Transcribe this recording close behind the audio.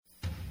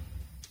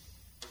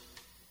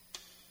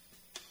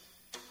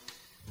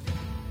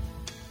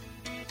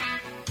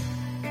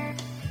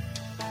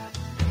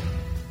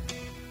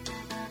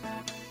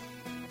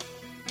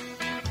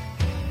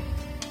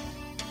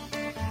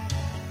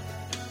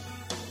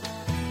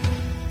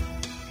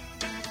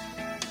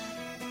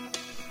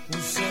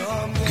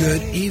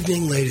Good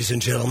evening, ladies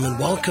and gentlemen.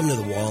 Welcome to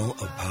the Wall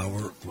of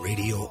Power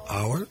Radio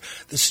Hour.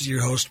 This is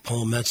your host,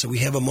 Paul Metza. We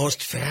have a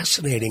most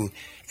fascinating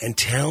and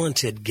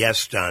talented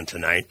guest on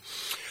tonight.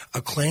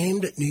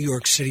 Acclaimed New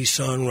York City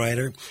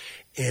songwriter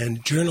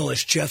and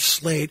journalist Jeff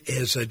Slate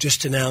has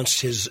just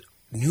announced his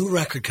new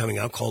record coming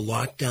out called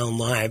Lockdown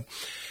Live,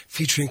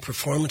 featuring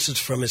performances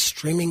from his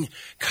streaming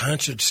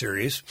concert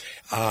series.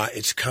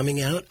 It's coming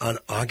out on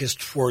August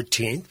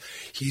 14th.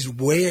 He's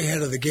way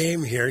ahead of the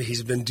game here.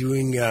 He's been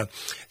doing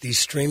these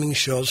streaming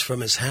shows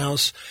from his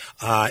house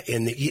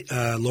in the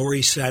Lower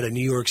East Side of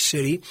New York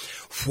City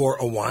for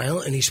a while,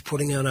 and he's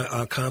putting out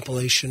a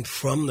compilation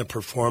from the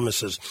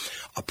performances.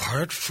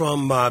 Apart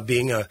from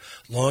being a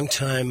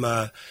longtime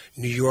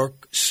New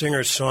York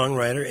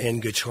singer-songwriter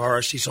and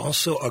guitarist, he's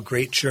also a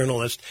great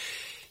journalist.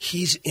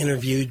 He's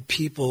interviewed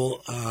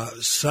people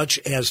such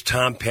as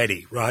Tom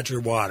Petty, Roger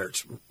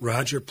Waters,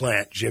 Roger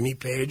Plant, Jimmy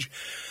Page,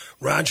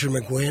 Roger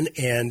McGuinn,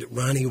 and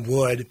Ronnie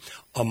Wood,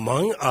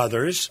 among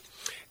others.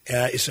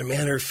 As a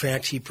matter of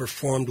fact, he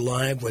performed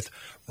live with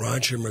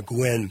Roger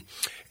McGuinn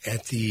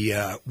at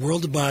the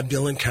World of Bob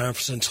Dylan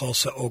Conference in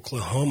Tulsa,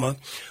 Oklahoma,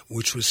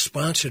 which was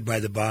sponsored by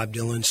the Bob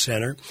Dylan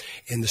Center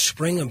in the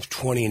spring of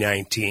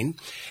 2019.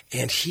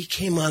 And he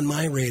came on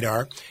my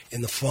radar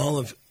in the fall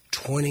of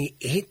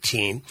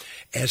 2018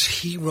 as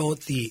he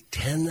wrote the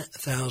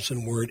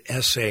 10,000-word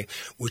essay,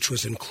 which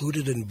was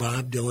included in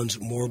Bob Dylan's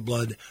More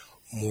Blood,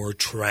 More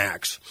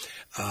Tracks.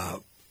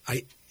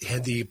 I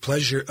had the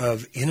pleasure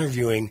of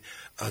interviewing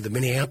the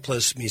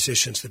Minneapolis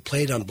musicians that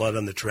played on Blood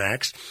on the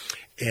Tracks,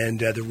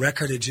 and the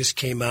record had just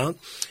came out.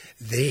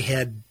 They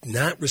had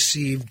not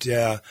received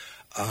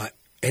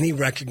any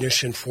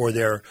recognition for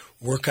their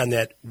work on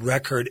that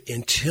record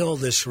until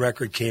this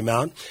record came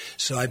out.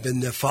 So I've been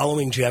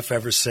following Jeff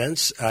ever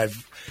since.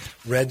 I've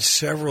read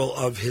several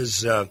of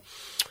his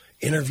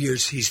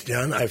interviews he's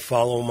done. I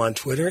follow him on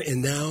Twitter.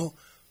 And now,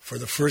 for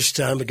the first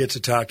time, I get to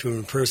talk to him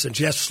in person.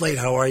 Jeff Slate,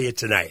 how are you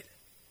tonight?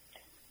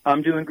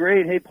 I'm doing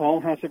great. Hey,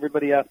 Paul, how's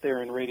everybody out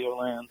there in Radio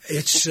Land?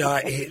 It's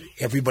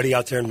everybody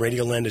out there in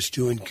Radio Land is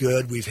doing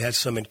good. We've had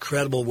some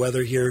incredible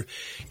weather here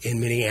in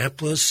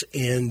Minneapolis,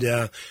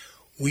 and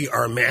we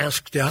are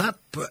masked up.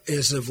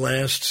 As of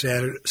last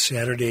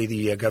Saturday,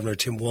 the Governor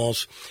Tim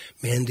Walz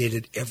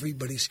mandated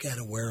everybody's got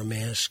to wear a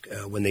mask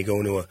when they go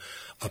into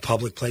a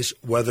public place,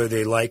 whether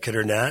they like it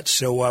or not.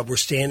 So we're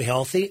staying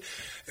healthy.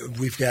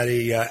 We've got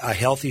a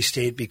healthy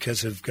state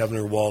because of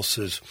Governor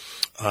Walz's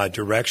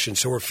direction.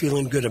 So we're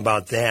feeling good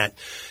about that.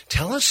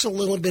 Tell us a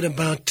little bit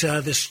about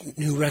this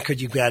new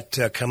record you got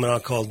coming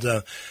out called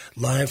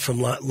Live from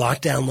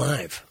Lockdown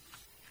Live.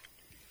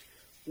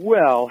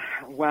 Well,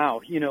 wow.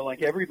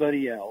 Like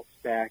everybody else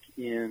back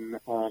in,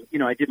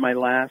 I did my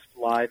last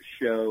live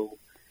show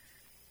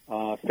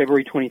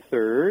February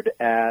 23rd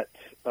at,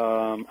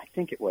 I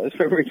think it was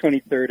February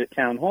 23rd at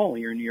Town Hall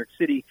here in New York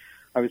City.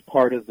 I was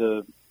part of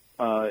the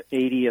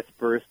 80th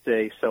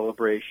birthday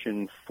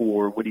celebration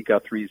for Woody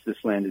Guthrie's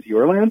This Land Is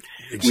Your Land.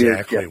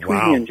 Exactly, with Jeff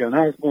wow. Tweedy and Joan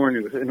Osborne.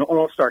 It was an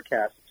all-star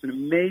cast. It's an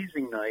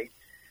amazing night.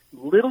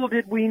 Little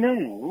did we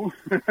know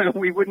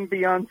we wouldn't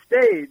be on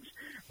stage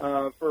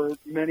for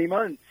many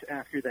months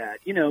after that.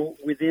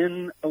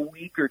 Within a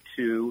week or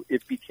two,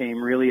 it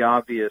became really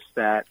obvious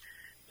that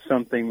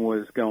something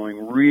was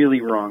going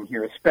really wrong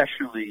here,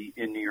 especially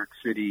in New York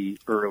City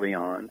early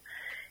on.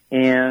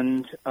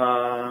 And,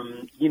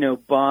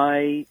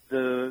 by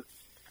the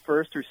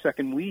first or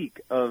second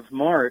week of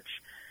March,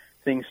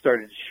 things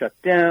started to shut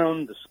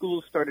down. The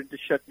schools started to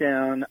shut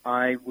down.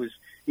 I was,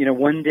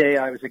 one day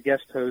I was a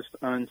guest host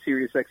on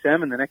Sirius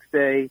XM, and the next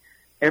day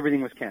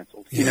everything was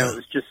canceled. Yeah. It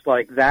was just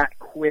like that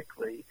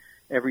quickly.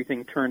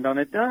 Everything turned on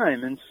a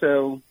dime. And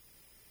so,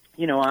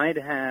 I'd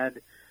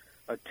had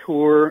a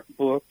tour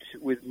booked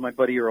with my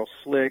buddy Earl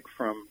Slick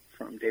from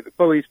David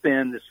Bowie's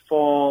band this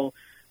fall.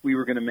 We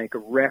were going to make a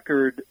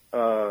record,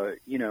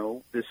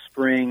 this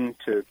spring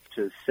to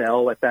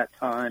sell at that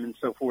time and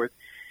so forth.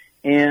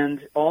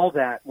 And all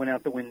that went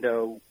out the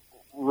window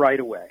right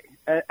away,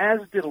 as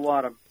did a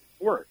lot of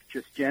work,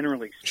 just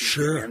generally speaking.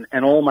 Sure.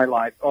 And all my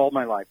live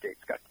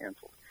dates got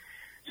canceled.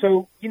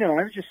 So, I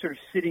was just sort of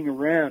sitting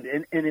around,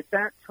 and at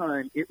that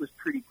time, it was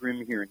pretty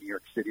grim here in New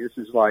York City. This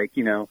is like,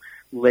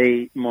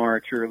 late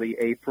March, early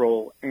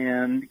April,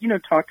 and,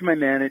 talked to my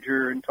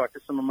manager and talked to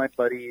some of my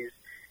buddies,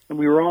 and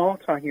we were all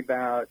talking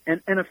about,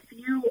 and a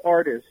few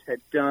artists had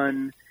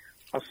done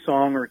a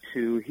song or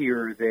two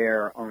here or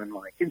there on,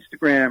 like,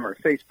 Instagram or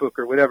Facebook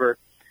or whatever,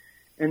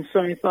 and so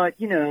I thought,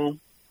 and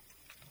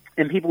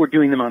people were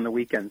doing them on the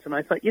weekends, and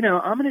I thought,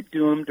 I'm going to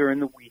do them during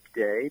the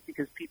weekday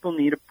because people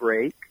need a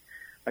break.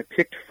 I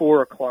picked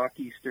 4 o'clock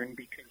Eastern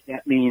because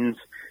that means,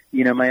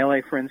 my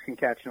LA friends can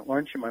catch it at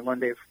lunch and my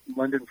London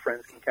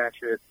friends can catch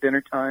it at dinner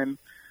time.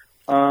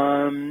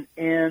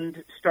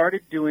 And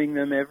started doing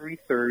them every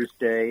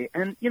Thursday.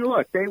 And,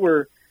 look, they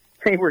were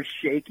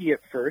shaky at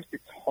first.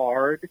 It's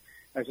hard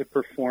as a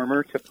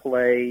performer to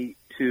play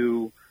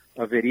to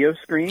a video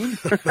screen.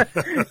 But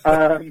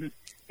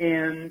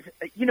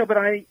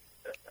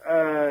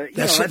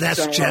That's I've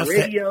done a Jeff. lot of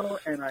radio,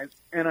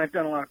 and I've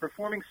done a lot of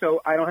performing,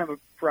 so I don't have a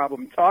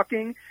problem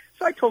talking.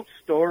 So I told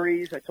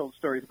stories. I told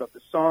stories about the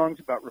songs,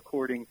 about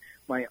recording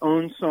my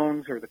own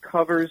songs or the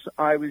covers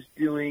I was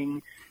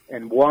doing,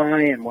 and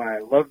why I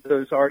loved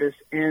those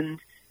artists. And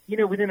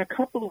within a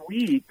couple of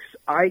weeks,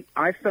 I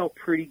felt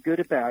pretty good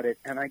about it,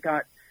 and I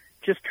got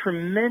just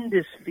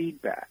tremendous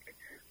feedback.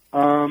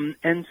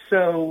 And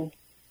so,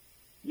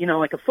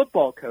 like a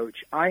football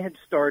coach, I had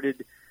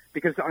started,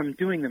 because I'm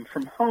doing them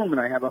from home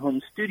and I have a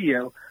home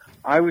studio,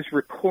 I was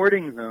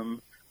recording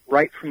them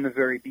right from the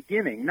very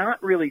beginning,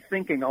 not really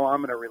thinking,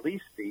 I'm going to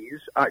release these,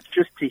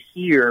 just to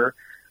hear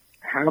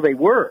how they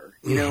were.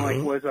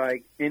 Like, was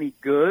I any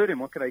good, and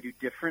what could I do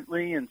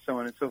differently, and so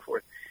on and so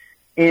forth.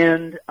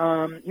 And,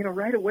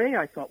 right away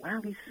I thought, wow,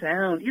 these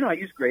sound, I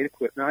use great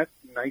equipment. I have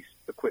nice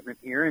equipment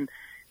here, and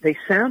they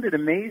sounded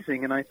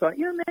amazing. And I thought,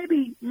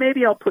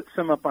 maybe I'll put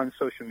some up on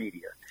social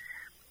media.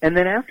 And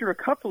then after a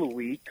couple of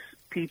weeks,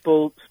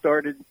 people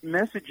started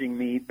messaging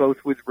me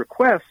both with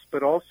requests,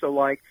 but also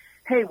like,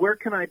 hey, where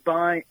can I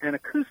buy an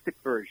acoustic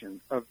version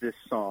of this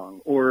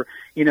song? Or,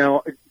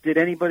 did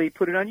anybody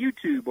put it on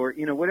YouTube, or,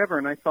 whatever.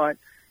 And I thought,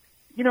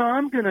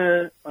 I'm going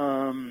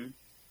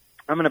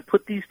to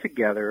put these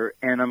together,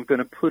 and I'm going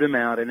to put them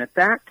out. And at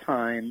that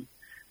time,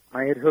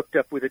 I had hooked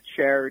up with a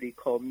charity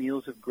called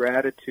Meals of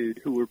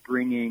Gratitude, who were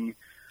bringing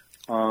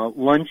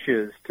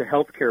lunches to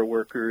healthcare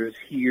workers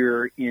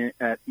here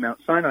at Mount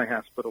Sinai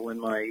Hospital in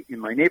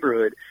my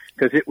neighborhood,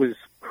 because it was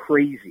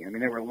crazy. I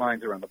mean, there were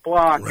lines around the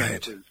block,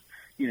 right. And it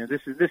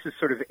was, this is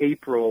sort of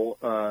April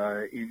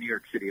in New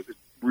York City. It was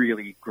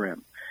really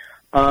grim.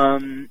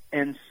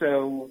 And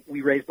so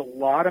we raised a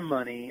lot of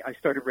money. I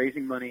started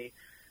raising money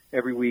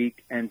every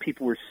week, and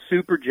people were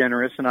super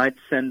generous, and I'd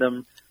send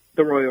them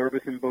the Roy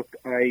Orbison book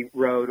I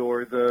wrote,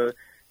 or the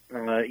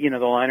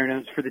liner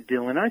notes for the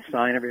Dylan I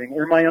sign, everything,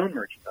 or my own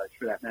merchandise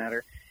for that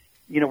matter.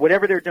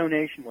 Whatever their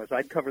donation was,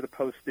 I'd cover the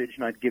postage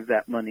and I'd give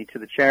that money to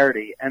the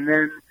charity. And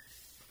then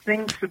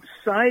things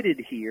subsided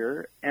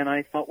here, and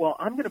I thought, well,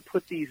 I'm going to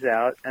put these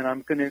out, and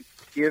I'm going to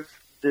give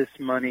this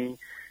money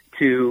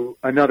to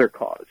another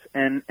cause.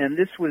 And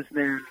this was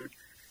then,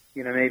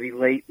 maybe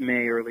late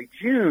May, early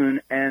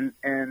June, and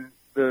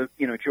the,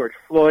 George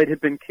Floyd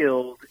had been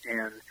killed,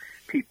 and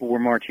people were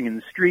marching in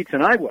the streets,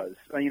 and I was.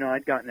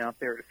 I'd gotten out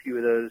there at a few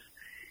of those.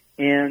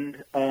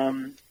 And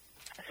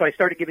so I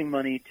started giving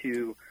money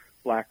to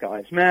Black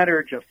Lives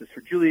Matter, Justice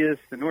for Julius,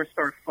 the North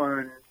Star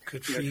Fund,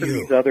 some of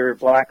these other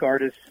Black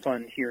Artists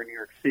Fund here in New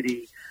York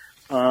City.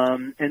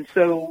 And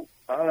so,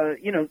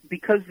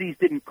 because these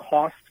didn't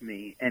cost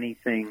me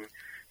anything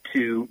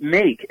to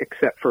make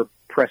except for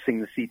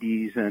pressing the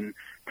CDs and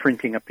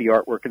printing up the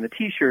artwork and the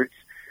T-shirts,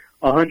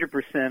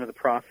 100% of the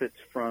profits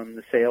from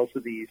the sales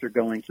of these are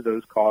going to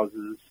those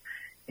causes,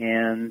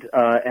 and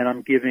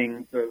I'm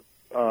giving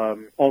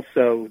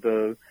also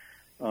the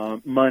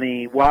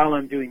money while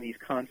I'm doing these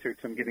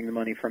concerts. I'm giving the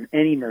money from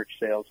any merch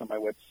sales on my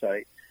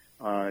website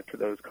to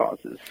those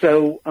causes.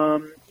 So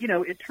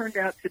it turned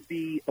out to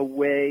be a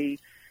way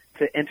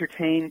to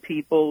entertain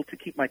people, to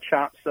keep my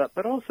chops up,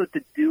 but also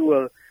to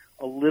do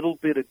a little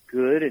bit of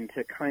good and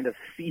to kind of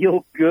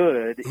feel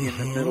good in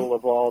the middle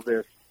of all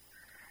this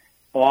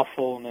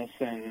awfulness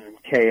and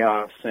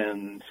chaos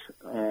and,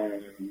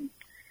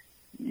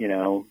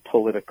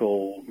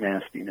 political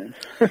nastiness.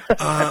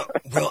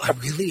 Well, I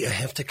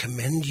have to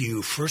commend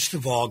you. First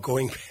of all,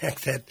 going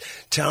back that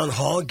town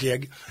hall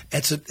gig,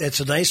 it's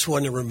a nice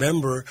one to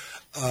remember,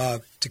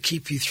 to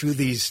keep you through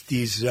these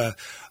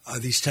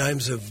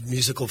times of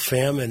musical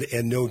famine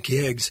and no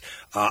gigs.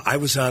 I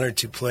was honored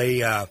to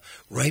play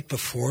right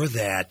before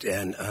that,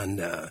 and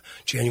on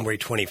January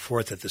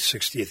 24th at the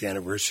 60th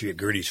anniversary of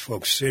Gerde's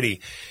Folk City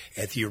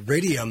at the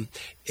Iridium,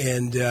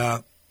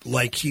 and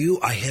like you,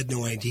 I had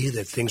no idea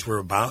that things were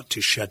about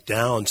to shut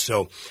down.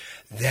 So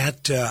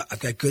that I've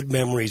got good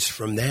memories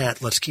from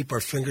that. Let's keep our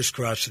fingers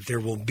crossed that there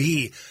will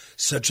be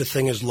such a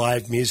thing as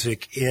live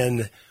music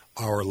in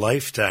our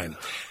lifetime.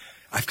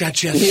 I've got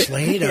Jeff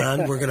Slade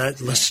on. We're going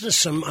to listen to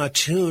some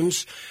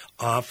tunes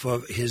off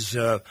of his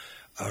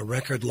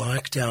record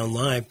Lockdown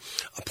Live.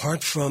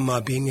 Apart from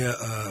being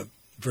a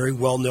very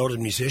well-noted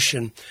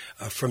musician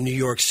from New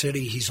York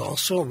City, he's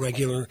also a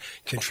regular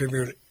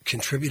contributor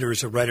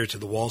as a writer to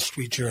the Wall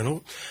Street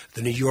Journal,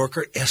 the New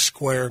Yorker,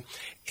 Esquire,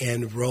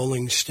 and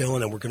Rolling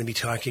Stone. And we're going to be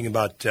talking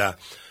about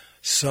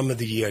some of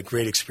the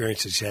great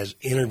experiences he has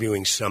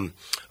interviewing some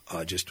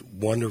just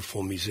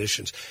wonderful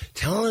musicians.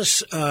 Tell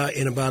us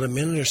in about a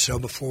minute or so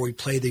before we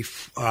play the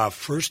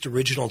first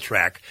original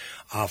track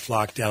off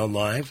Lockdown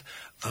Live,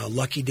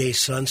 Lucky Day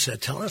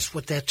Sunset. Tell us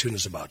what that tune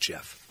is about,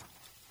 Jeff.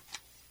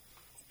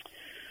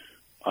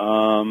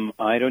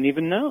 I don't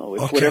even know.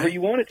 It's whatever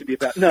you want it to be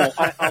about. No,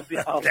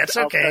 I'll That's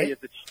I'll okay. tell you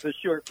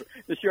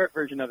the short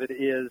version of it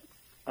is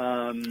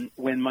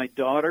when my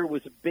daughter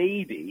was a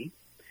baby.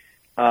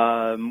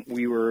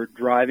 We were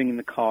driving in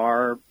the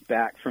car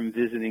back from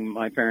visiting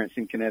my parents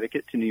in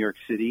Connecticut to New York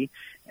City,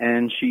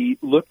 and she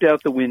looked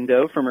out the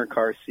window from her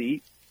car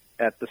seat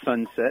at the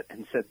sunset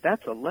and said,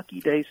 "That's a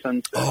lucky day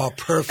sunset." Oh,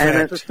 perfect. And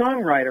as a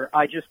songwriter,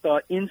 I just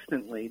thought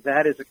instantly,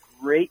 that is a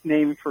great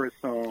name for a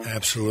song.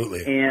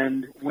 Absolutely.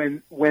 And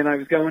when I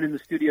was going in the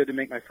studio to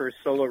make my first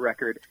solo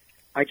record,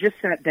 I just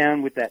sat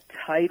down with that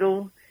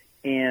title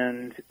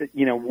and,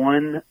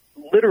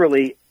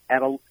 literally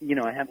at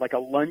I had like a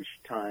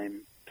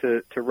lunchtime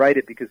to write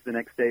it because the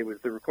next day was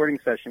the recording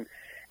session,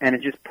 and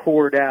it just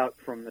poured out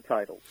from the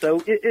title.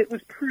 So it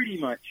was pretty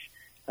much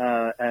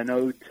an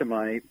ode to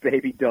my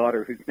baby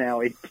daughter, who's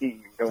now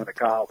 18 and going to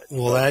college.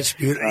 Well, that's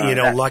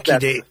beautiful. Lucky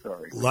Day.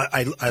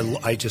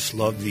 I just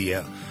love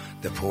the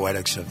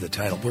poetics of the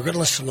title. We're going to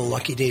listen to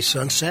Lucky Day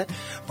Sunset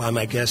by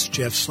my guest,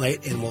 Jeff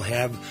Slate, and we'll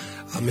have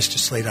Mr.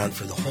 Slate on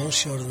for the whole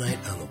show tonight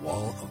on the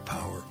Wall of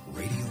Power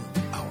Radio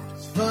Hour.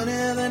 It's funny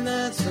how the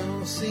nights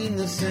don't seem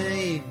the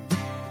same.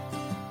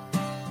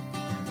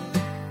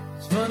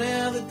 It's funny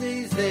how the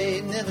days,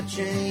 they never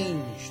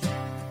changed.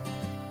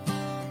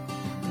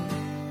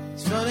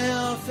 It's funny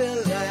how I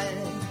felt like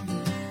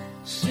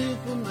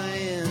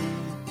Superman.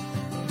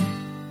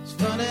 It's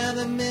funny how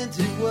they meant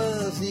it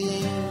was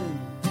the end.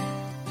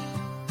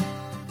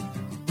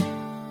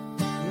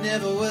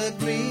 Never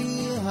worked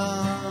real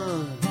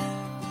hard.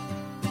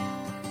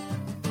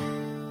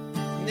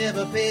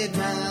 Never paid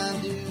my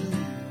dues.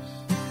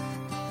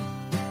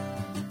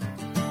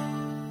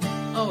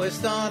 Always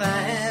thought I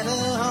had a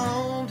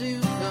home to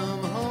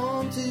come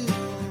home to.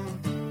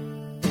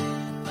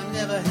 I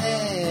never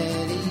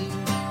had you.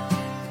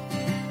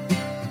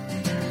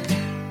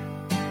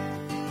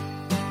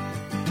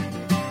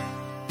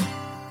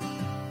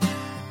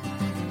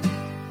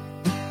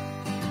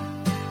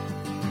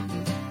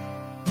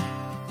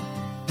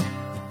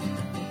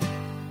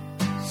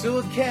 So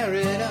I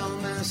carried all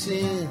my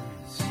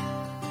sins,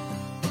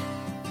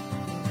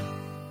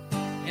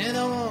 and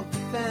I walked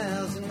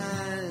 1,000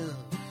 miles.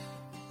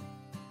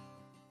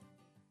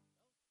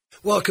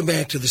 Welcome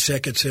back to the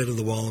second set of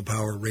the Wall of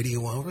Power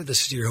Radio Hour.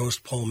 This is your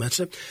host, Paul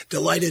Metsa.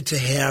 Delighted to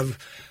have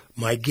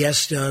my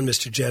guest on,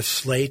 Mr. Jeff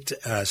Slate,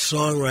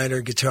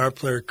 songwriter, guitar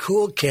player,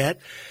 cool cat,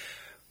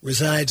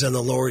 resides on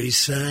the Lower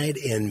East Side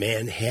in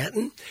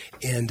Manhattan,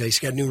 and he's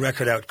got a new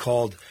record out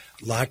called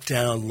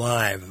Lockdown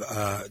Live.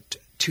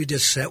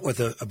 Two-disc set with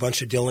a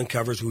bunch of Dylan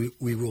covers. We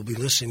will be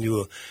listening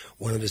to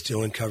one of his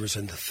Dylan covers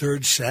in the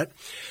third set.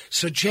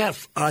 So,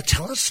 Jeff,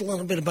 tell us a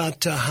little bit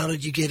about how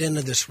did you get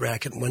into this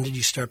racket, and when did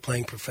you start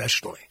playing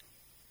professionally?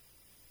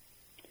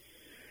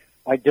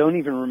 I don't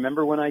even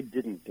remember when I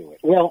didn't do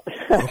it. Well,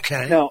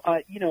 okay. No,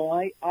 I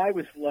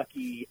was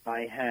lucky.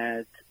 I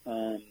had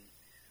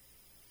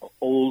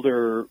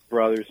older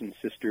brothers and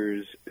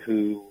sisters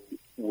who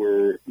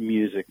were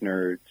music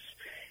nerds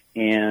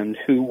and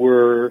who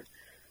were,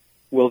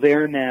 well,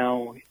 they're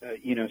now,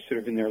 sort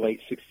of in their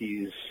late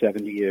 60s,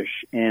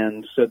 70-ish.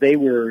 And so they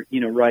were,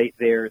 right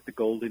there at the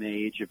golden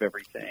age of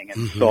everything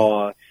and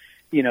saw,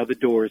 the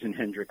Doors and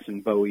Hendrix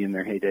and Bowie in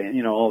their heyday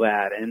and, all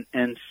that.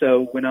 And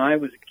so when I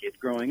was a kid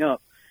growing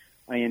up,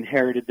 I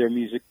inherited their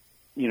music,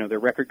 their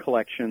record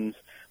collections.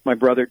 My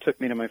brother took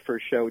me to my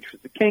first show, which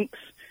was the Kinks.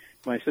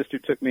 My sister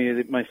took me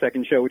to my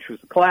second show, which was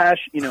the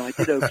Clash. I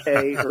did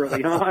okay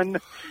early on,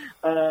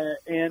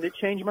 and it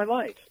changed my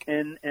life.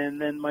 And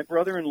then my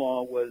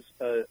brother-in-law was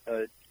a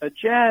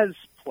jazz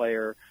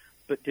player,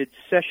 but did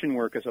session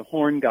work as a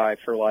horn guy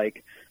for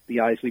like the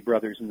Isley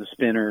Brothers and the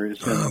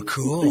Spinners, and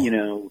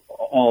cool.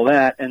 All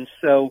that. And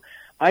so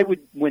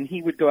when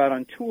he would go out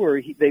on tour,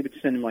 they would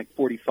send him like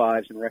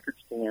 45s and records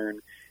to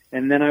learn,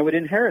 and then I would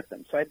inherit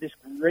them. So I had this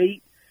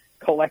great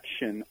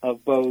collection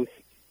of both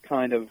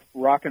kind of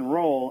rock and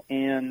roll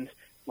and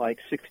like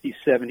 60s,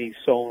 70s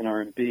soul and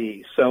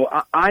R&B. So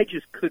I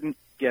just couldn't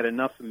get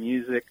enough of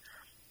music.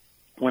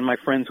 When my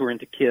friends were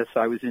into Kiss,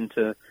 I was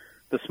into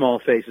the Small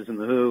Faces and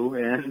the Who,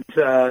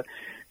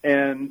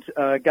 and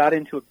got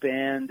into a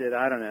band at,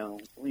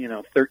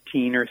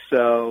 13 or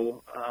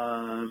so,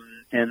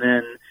 and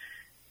then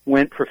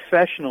went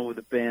professional with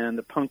a band,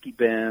 a punky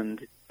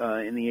band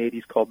in the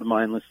 80s called the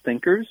Mindless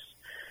Thinkers,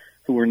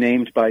 who were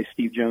named by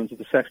Steve Jones of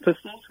the Sex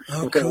Pistols.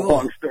 Oh, cool. A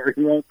long story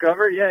we won't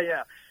cover.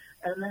 Yeah.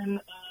 And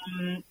then,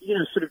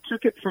 sort of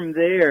took it from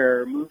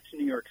there, moved to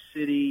New York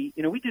City.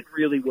 We did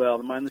really well.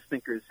 The Mindless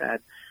Thinkers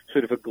had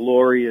sort of a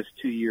glorious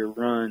 2-year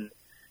run.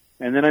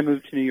 And then I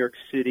moved to New York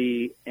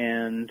City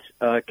and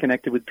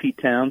connected with Pete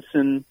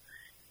Townsend,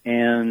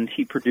 and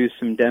he produced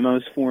some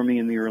demos for me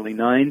in the early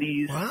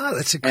 90s. Wow,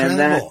 that's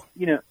incredible.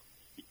 And that,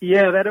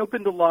 that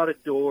opened a lot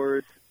of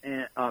doors,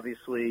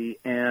 obviously.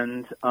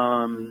 And,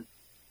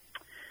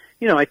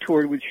 I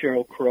toured with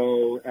Sheryl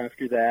Crow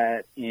after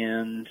that,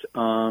 and,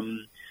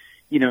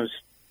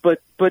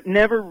 but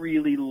never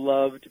really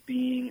loved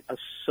being a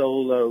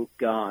solo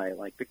guy,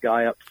 like the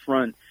guy up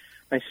front.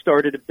 I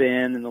started a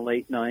band in the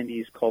late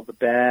 90s called The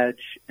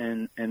Badge,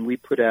 and we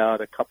put out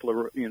a couple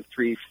of,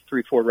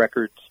 4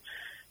 records,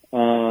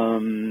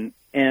 and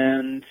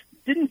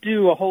didn't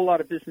do a whole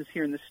lot of business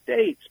here in the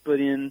States, but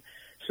in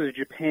sort of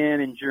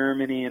Japan and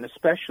Germany, and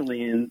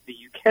especially in the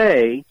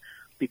UK,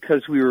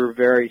 because we were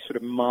very sort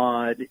of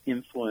mod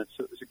influenced.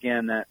 So it was,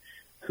 again, that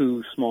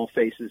Who, Small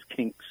Faces,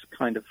 Kinks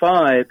kind of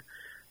vibe.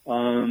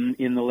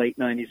 in the late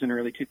 90s and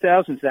early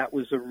 2000s, that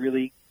was a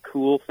really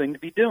cool thing to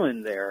be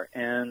doing there,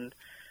 and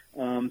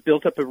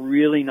built up a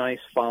really nice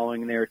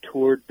following there,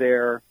 toured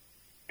there.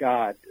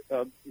 God,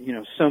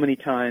 so many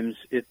times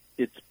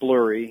it's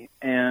blurry,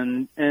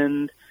 and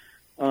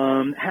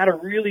had a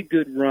really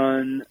good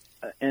run,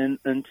 and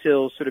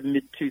until sort of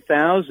mid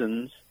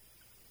 2000s.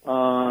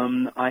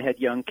 I had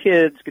young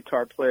kids,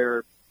 guitar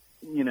player,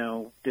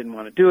 didn't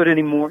want to do it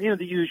anymore.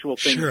 The usual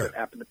things Sure. that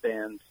happen to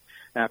bands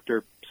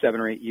after 7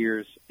 or 8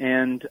 years,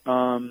 and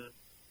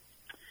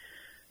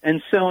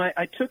so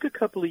I took a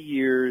couple of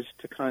years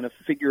to kind of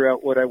figure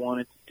out what I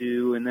wanted to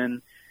do, and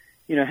then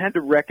had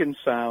to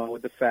reconcile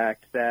with the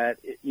fact that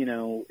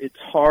it's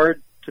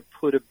hard to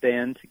put a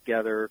band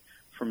together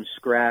from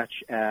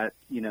scratch at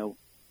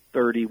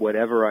 30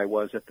 whatever I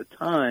was at the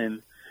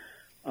time,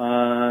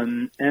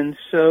 and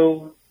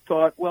so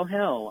thought, well,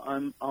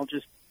 hell, I'll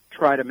just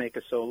try to make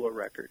a solo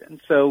record.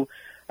 And so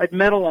I'd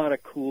met a lot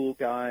of cool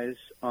guys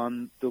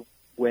on the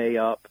way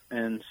up,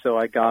 and so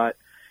I got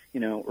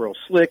Earl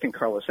Slick and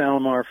Carlos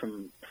Alomar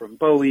from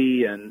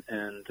Bowie, and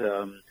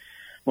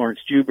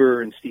Lawrence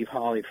Juber and Steve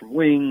Hawley from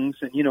Wings,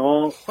 and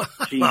all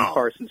Gene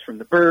Parsons from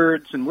the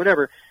Byrds and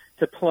whatever,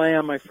 to play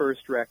on my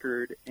first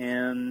record.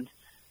 And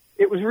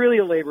it was really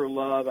a labor of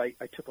love. I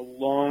took a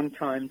long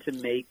time to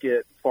make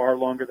it, far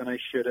longer than I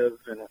should have,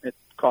 and it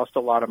cost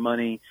a lot of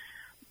money.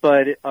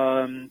 But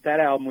that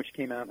album, which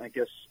came out, I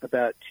guess,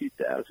 about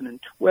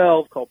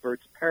 2012, called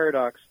Birds of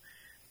Paradox,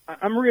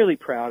 I'm really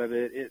proud of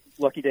it.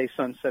 Lucky Day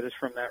Sunset is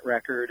from that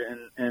record,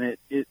 and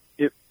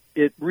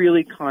it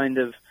really kind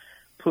of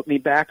put me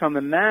back on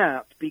the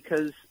map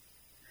because,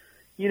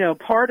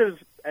 part of,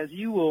 as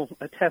you will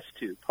attest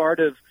to, part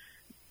of,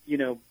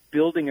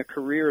 building a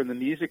career in the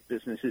music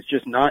business is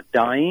just not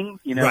dying.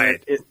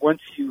 Right. Once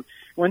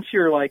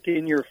you're like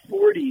in your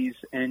 40s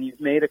and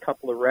you've made a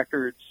couple of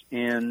records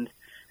and,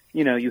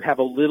 you have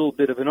a little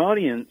bit of an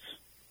audience,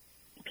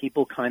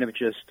 people kind of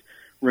just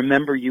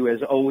remember you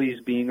as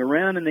always being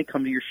around, and they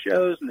come to your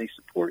shows and they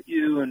support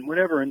you and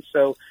whatever. And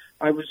so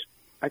I was,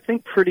 I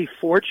think, pretty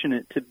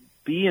fortunate to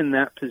be in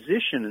that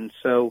position. And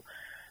so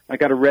I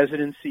got a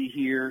residency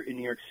here in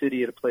New York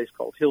City at a place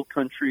called Hill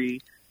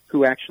Country,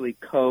 who actually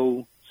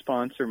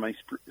co-sponsor my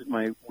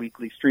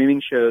weekly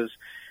streaming shows.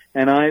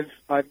 And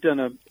I've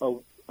done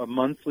a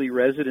monthly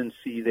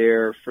residency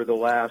there for the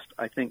last,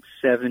 I think,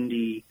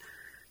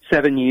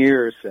 77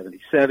 years,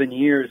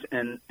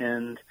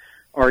 and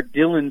our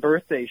Dylan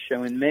birthday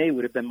show in May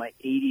would have been my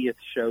 80th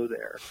show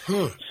there.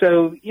 So,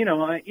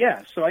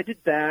 so I did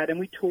that, and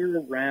we toured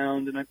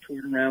around, and I've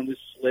toured around with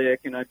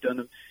Slick, and I've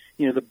done,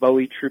 the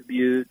Bowie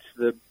tributes,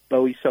 the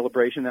Bowie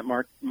celebration that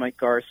Mike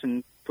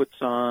Garson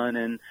puts on,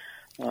 and,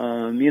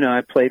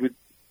 I played with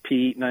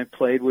Pete, and I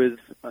played with,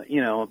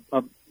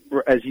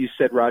 as you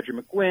said, Roger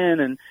McGuinn,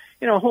 and,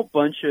 a whole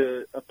bunch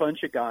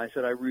of guys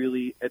that I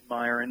really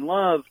admire and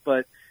love,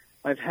 but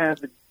I've had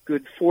the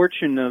good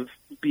fortune of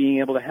being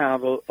able to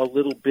have a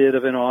little bit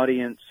of an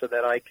audience so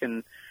that I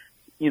can,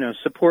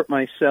 support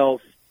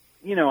myself.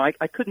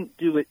 I couldn't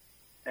do it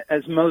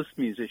as most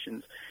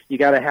musicians. You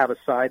got to have a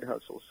side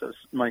hustle. So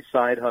my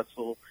side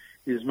hustle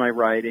is my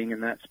writing,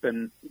 and that's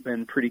been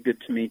pretty good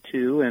to me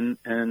too.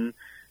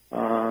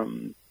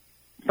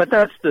 But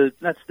that's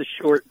the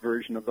short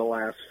version of the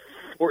last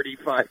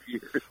 45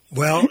 years.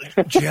 Well,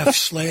 Jeff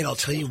Slade, I'll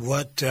tell you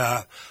what,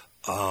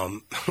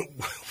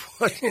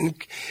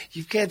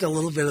 you've got a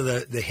little bit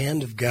of the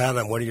hand of God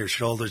on one of your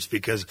shoulders,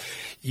 because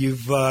you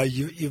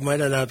might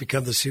not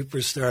become the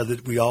superstar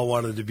that we all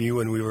wanted to be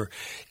when we were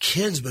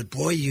kids, but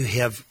boy, you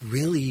have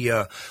really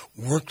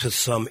worked with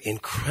some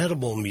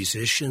incredible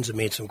musicians and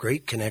made some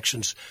great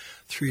connections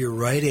through your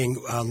writing.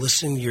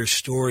 Listening to your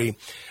story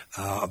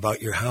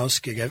about your house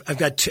gig, I've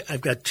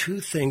got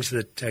two things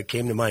that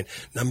came to mind.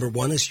 Number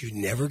one is you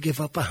never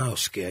give up a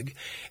house gig,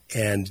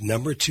 and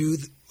number two,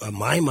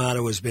 my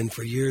motto has been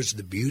for years,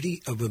 the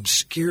beauty of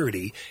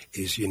obscurity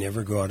is you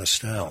never go out of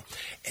style.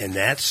 And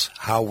that's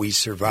how we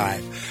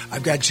survive.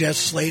 I've got Jeff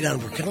Slade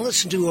on. We're going to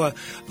listen to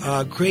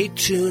a great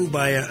tune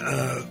by a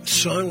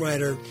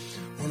songwriter,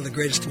 one of the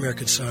greatest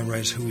American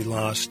songwriters who we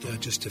lost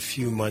just a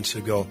few months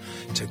ago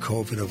to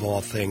COVID, of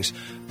all things.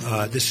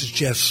 This is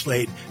Jeff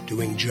Slade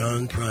doing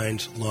John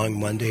Prine's Long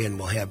Monday, and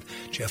we'll have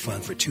Jeff on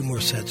for two more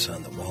sets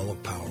on the Wall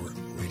of Power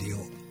Radio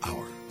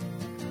Hour.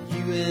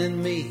 You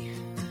and me,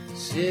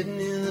 sitting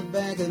in the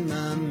back of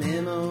my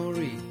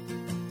memory,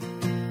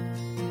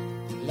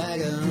 like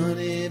a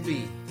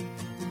honeybee,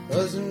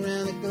 buzzing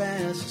around a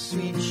glass of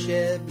sweet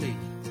Chablis.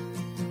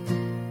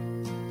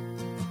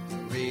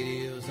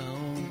 Radio's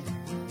on,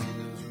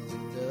 windows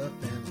rolled up,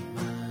 and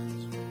my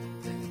mind's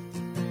rolled down.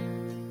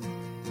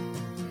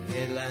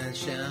 Headlines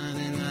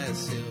shining like a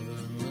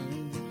silver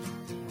moon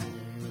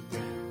on the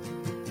ground.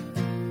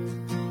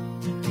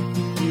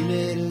 We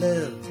made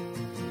love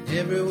in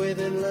every way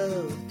that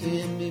love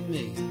can be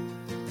made.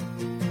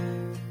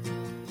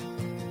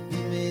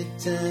 Made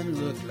time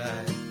look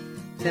like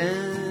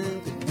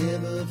time could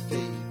never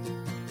fade.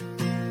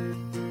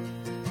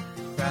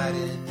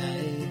 Friday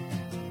night,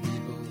 we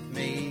both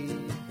made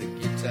the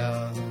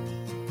guitar.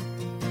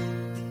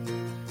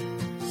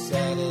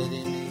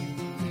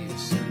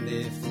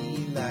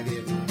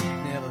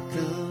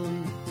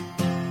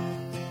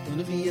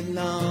 Gonna be a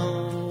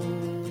long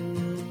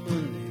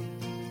Monday,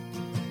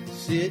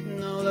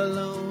 sitting all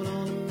alone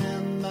on a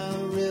mountain by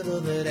a river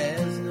that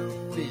has no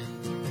wind.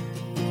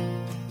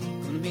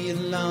 Gonna be a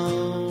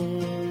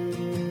long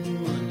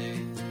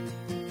Monday,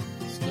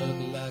 stuck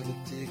like the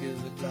tick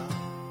of a clock.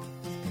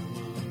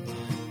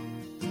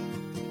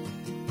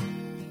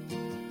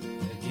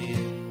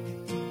 Again.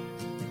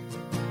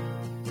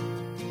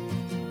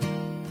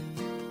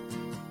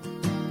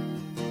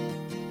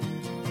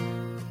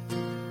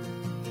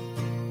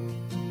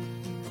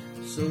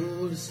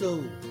 Soul to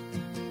soul,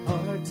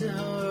 heart to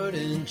heart,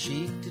 and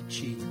cheek to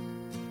cheek.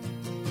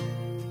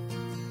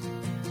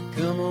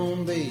 Come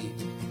on, babe,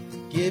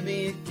 give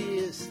me a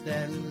kiss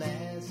that'll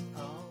last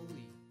all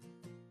week.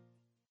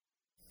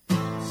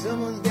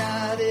 Someone's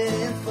got it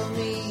in for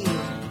me.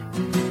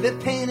 They're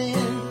painting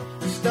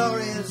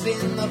stories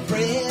in the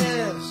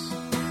press.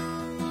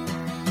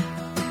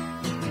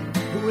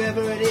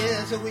 Whoever it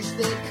is, I wish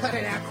they'd cut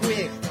it out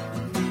quick.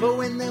 But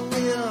when they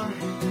will,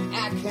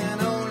 I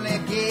can only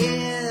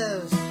guess.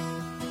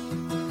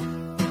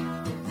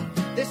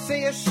 They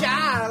say a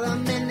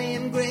Charlemagne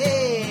named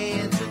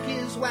Gray took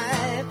his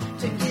wife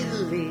to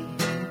Italy.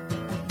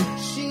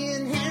 She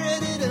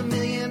inherited $1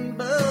 million,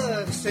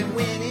 and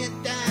when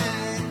it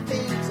died,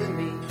 came to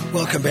me.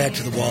 Welcome back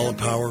to the Wall of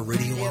Power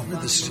Radio Hour.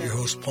 This is your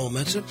host, Paul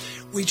Metsa.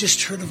 We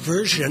just heard a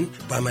version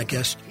by my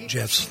guest,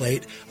 Jeff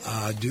Slate,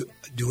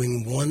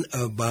 doing one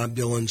of Bob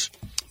Dylan's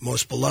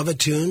most beloved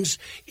tunes,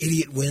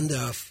 Idiot Wind,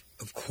 of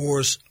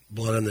course,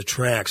 Blood on the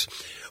Tracks.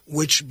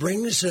 Which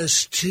brings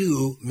us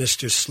to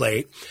Mr.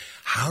 Slate.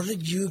 How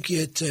did you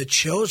get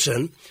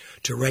chosen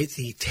to write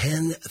the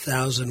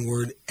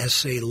 10,000-word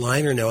essay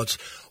liner notes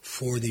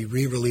for the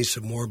re-release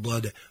of More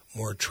Blood,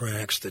 More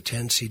Tracks, the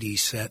 10-CD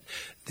set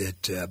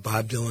that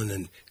Bob Dylan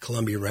and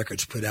Columbia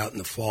Records put out in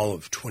the fall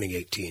of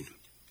 2018?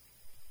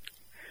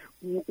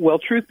 Well,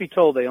 truth be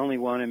told, they only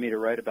wanted me to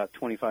write about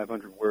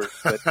 2,500 words,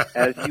 but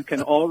as you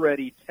can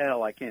already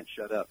tell, I can't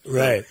shut up.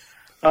 Right.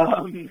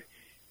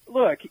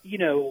 Look,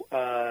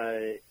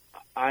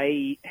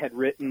 I had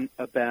written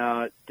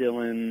about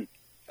Dylan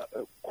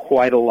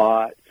quite a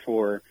lot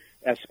for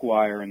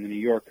Esquire and the New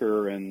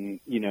Yorker and,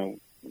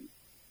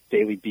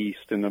 Daily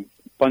Beast and a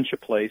bunch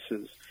of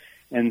places.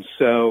 And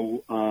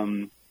so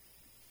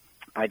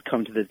I'd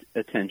come to the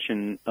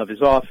attention of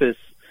his office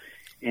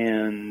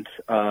and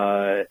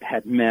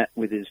had met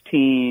with his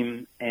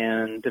team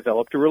and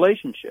developed a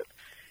relationship.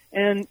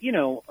 And,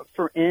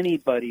 for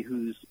anybody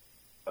who's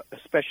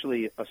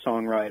especially a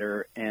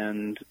songwriter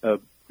and a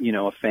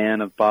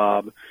fan of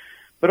Bob,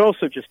 but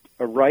also just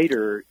a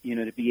writer,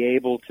 to be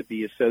able to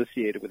be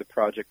associated with a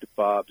project of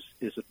Bob's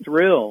is a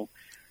thrill.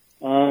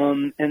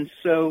 And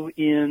so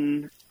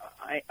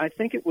I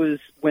think it was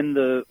when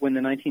the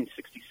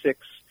 1966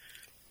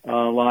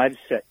 live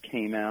set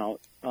came out,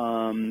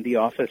 the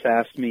office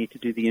asked me to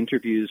do the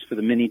interviews for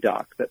the mini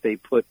doc that they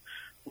put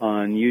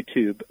on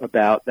YouTube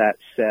about that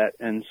set.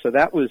 And so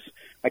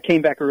I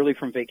came back early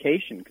from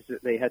vacation because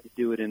they had to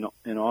do it in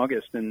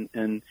August,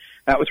 and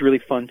that was really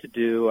fun to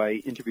do. I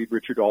interviewed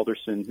Richard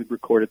Alderson, who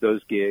recorded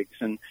those gigs,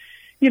 and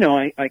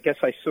I guess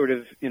I sort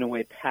of in a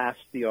way passed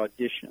the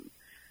audition.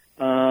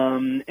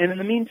 And in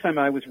the meantime,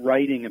 I was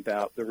writing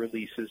about the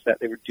releases that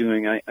they were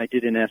doing. I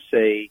did an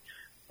essay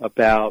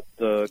about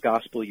the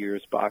Gospel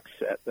Years box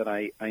set that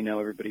I know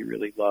everybody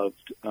really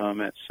loved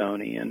at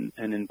Sony and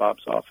in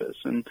Bob's office,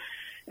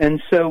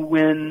 and so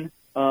when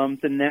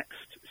the next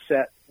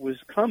set was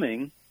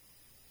coming,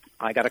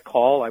 I got a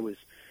call. I was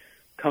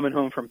coming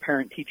home from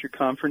parent-teacher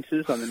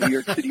conferences on the New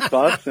York City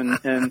bus, and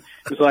it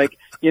was like,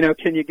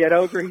 can you get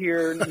over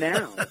here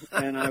now?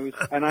 And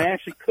I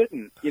actually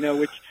couldn't,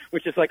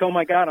 which is like, oh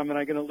my God, am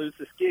I going to lose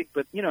this gig?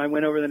 But I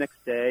went over the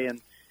next day, and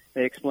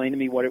they explained to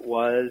me what it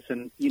was,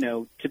 and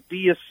to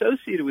be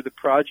associated with a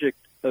project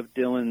of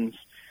Dylan's,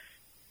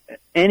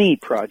 any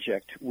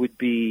project would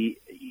be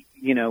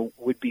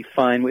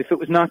fine. If it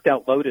was Knocked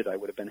Out Loaded, I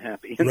would have been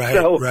happy. And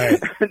right.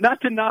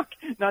 not to knock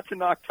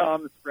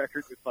Tom's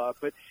record with Bob,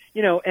 but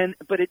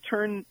but it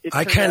turned.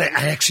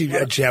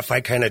 Jeff,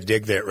 I kind of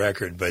dig that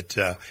record, but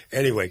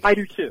anyway, I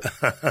do too.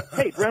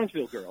 Hey,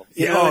 Brownsville Girl.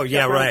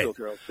 Right.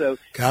 Girl. So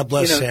God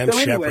bless Sam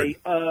Shepard. Anyway,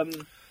 it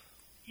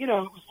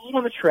was Blood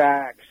on the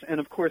Tracks, and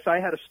of course, I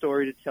had a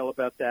story to tell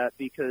about that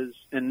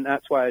and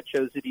that's why I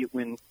chose Idiot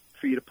Wind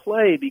for you to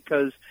play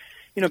because.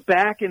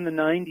 Back in the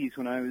 90s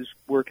when I was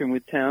working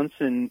with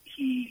Townsend,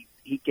 he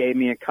gave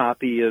me a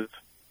copy of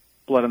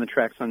Blood on the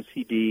Tracks on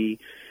CD,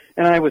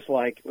 and I was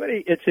like,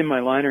 it's in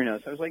my liner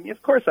notes. I was like,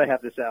 of course I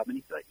have this album. And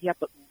he's like, yeah,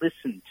 but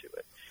listen to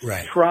it.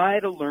 Right.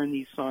 Try to learn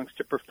these songs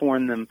to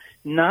perform them,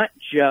 not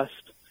just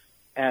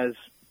as,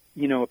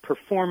 a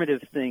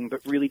performative thing,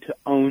 but really to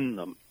own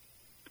them.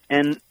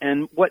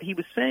 And what he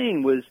was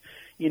saying was,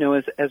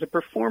 as a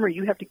performer,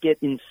 you have to get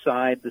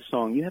inside the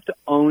song. You have to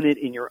own it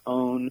in your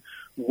own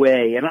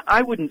way. And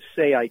I wouldn't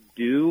say I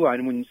do. I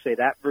wouldn't say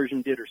that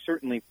version did, or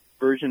certainly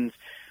versions.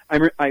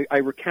 I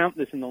recount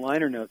this in the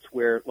liner notes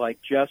where,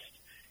 just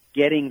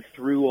getting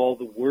through all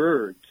the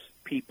words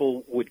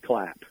people would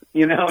clap.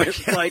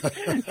 It's like,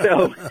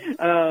 so,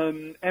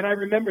 and I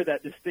remember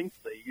that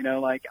distinctly,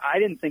 like I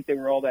didn't think they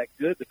were all that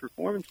good, the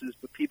performances,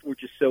 but people were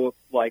just so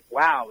like,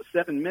 wow,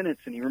 7 minutes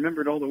and he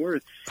remembered all the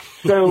words.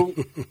 So,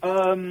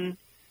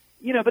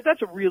 but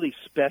that's a really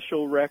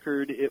special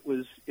record. It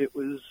was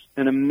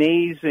an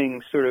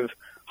amazing sort of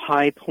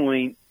high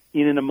point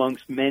in and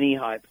amongst many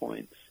high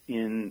points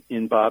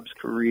in Bob's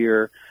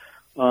career.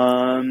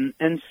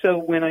 And so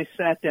when I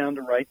sat down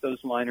to write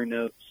those liner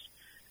notes,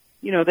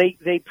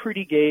 they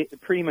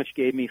pretty much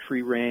gave me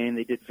free rein.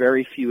 They did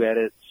very few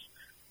edits.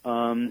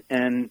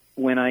 And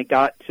when I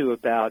got to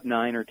about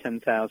 9 or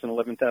 10,000,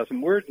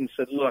 11,000 words and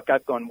said, look,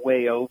 I've gone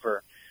way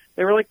over,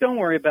 they were like, don't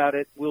worry about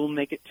it. We'll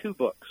make it 2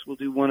 books. We'll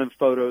do one of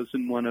photos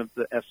and one of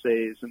the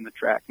essays and the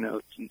track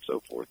notes and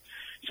so forth.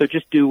 So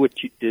just do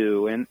what you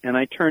do. And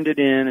I turned it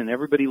in and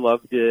everybody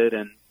loved it.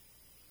 And,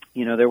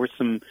 there was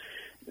some,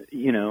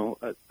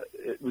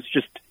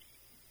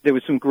 there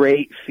was some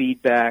great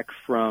feedback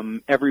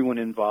from everyone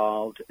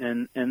involved.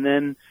 And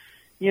then,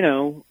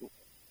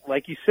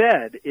 like you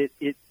said,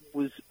 it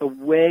was a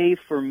way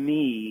for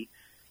me,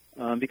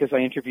 because I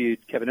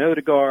interviewed Kevin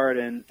Odegaard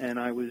and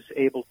I was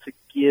able to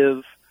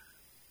give,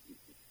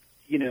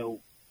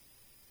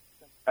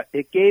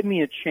 it gave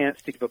me a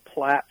chance to give a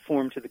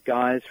platform to the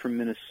guys from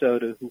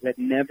Minnesota who had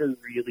never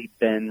really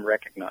been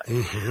recognized.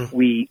 Mm-hmm.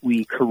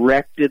 We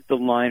corrected the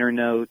liner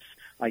notes.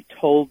 I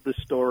told the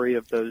story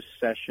of those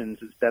sessions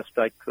as best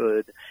I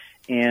could,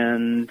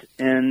 and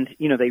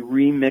they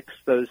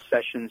remixed those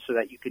sessions so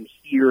that you can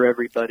hear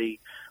everybody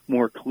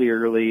more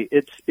clearly.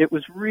 It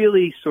was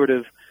really sort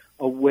of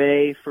a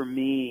way for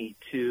me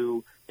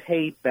to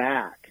pay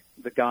back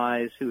the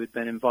guys who had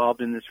been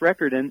involved in this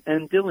record, and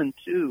Dylan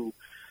too,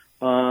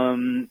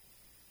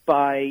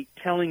 by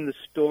telling the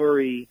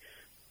story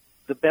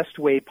the best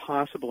way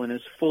possible and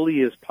as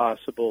fully as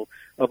possible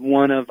of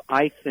one of,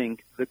 I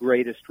think, the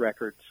greatest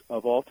records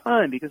of all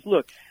time. Because,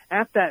 look,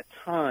 at that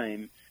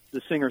time, the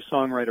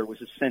singer-songwriter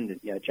was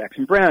ascendant. You had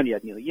Jackson Browne, you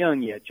had Neil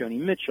Young, you had Joni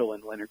Mitchell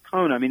and Leonard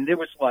Cohen. I mean, there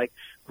was, like,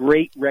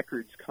 great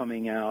records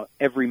coming out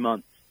every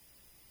month.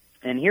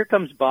 And here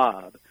comes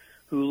Bob,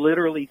 who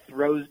literally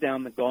throws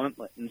down the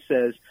gauntlet and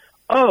says,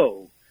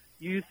 oh,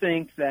 you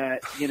think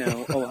that,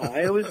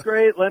 Ohio is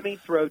great? Let me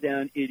throw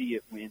down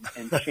Idiot Wind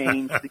and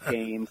change the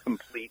game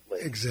completely.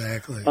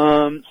 Exactly.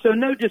 So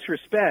no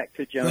disrespect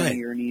to Joni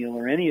right. or Neil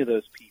or any of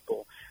those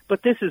people,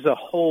 but this is a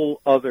whole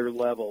other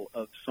level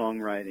of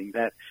songwriting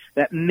that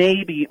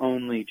maybe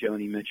only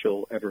Joni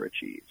Mitchell ever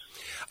achieves.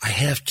 I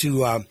have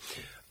to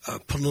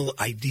put a little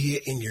idea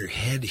in your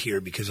head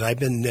here because I've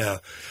been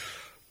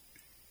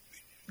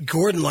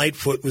Gordon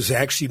Lightfoot was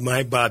actually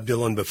my Bob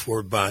Dylan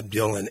before Bob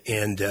Dylan,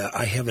 and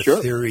I have a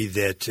theory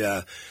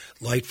that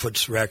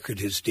Lightfoot's record,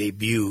 his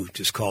debut,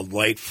 just called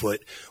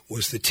Lightfoot,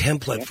 was the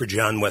template for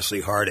John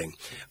Wesley Harding.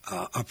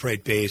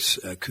 Upright bass,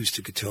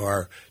 acoustic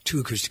guitar,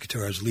 2 acoustic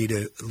guitars, lead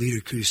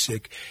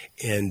acoustic,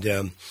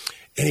 and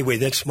anyway,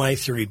 that's my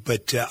theory.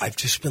 But I've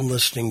just been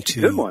listening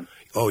to. Good one.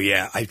 Oh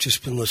yeah, I've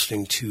just been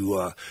listening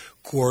to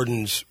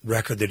Gordon's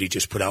record that he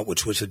just put out,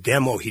 which was a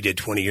demo he did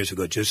 20 years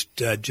ago,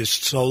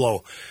 just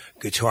solo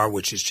guitar,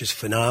 which is just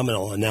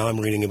phenomenal. And now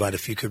I'm reading about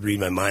If You Could Read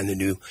My Mind, the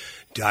new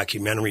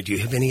documentary. Do you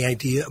have any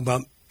idea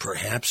about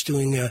perhaps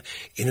doing an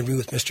interview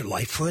with Mr.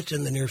 Lightfoot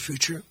in the near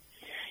future?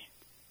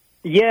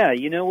 Yeah,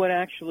 you know what,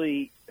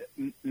 actually,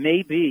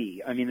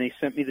 maybe. I mean, they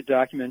sent me the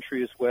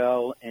documentary as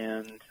well,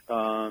 and,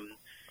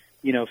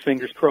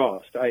 fingers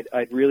crossed.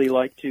 I'd really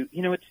like to.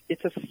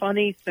 It's a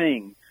funny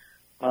thing.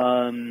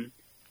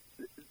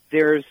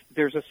 There's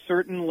a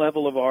certain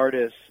level of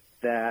artists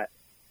that,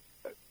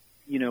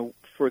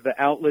 for the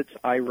outlets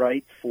I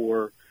write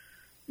for,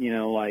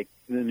 like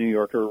the New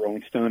Yorker or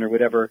Rolling Stone or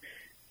whatever,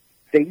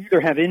 they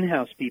either have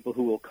in-house people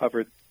who will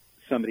cover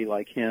somebody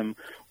like him,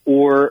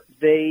 or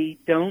they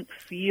don't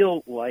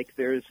feel like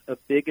there's a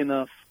big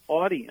enough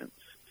audience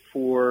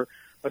for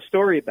a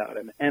story about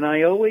him. And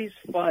I always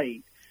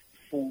fight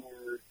for,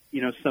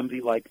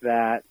 somebody like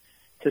that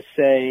to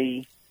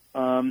say,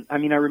 I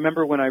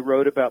remember when I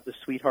wrote about the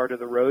Sweetheart of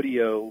the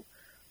Rodeo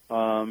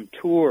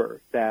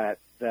tour that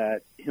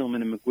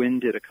Hillman and McGuinn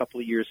did a couple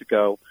of years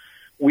ago,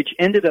 which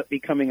ended up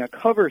becoming a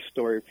cover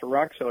story for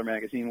Rockseller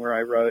magazine, where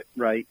I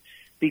write,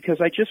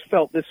 because I just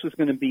felt this was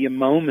going to be a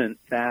moment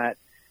that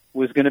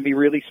was going to be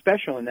really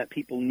special and that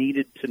people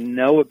needed to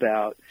know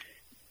about,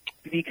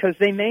 because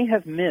they may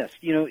have missed,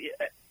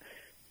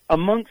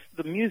 amongst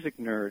the music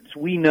nerds,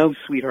 we know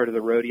Sweetheart of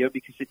the Rodeo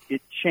because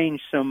it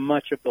changed so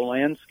much of the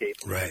landscape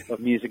right. of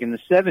music in the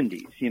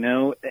 70s,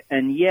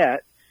 and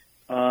yet,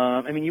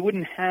 you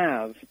wouldn't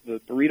have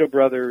the Burrito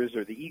Brothers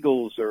or the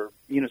Eagles or,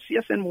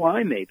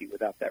 CSNY maybe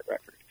without that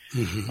record.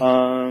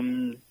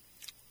 Mm-hmm.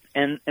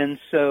 And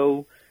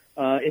so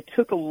it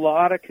took a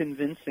lot of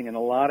convincing and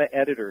a lot of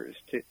editors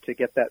to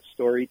get that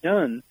story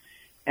done.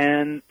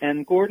 And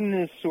Gordon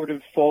is sort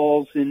of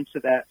falls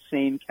into that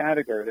same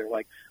category. They're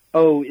like,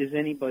 oh, is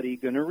anybody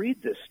going to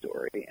read this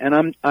story?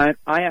 And I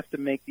have to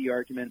make the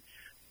argument,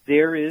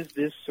 there is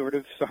this sort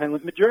of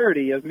silent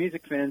majority of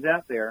music fans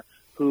out there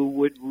who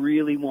would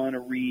really want to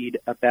read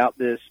about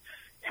this,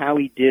 how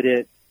he did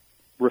it,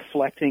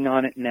 reflecting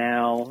on it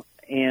now.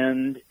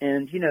 And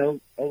you know,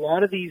 a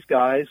lot of these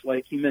guys,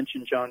 like you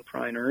mentioned John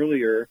Prine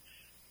earlier,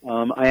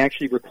 I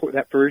actually record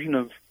that version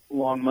of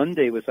Long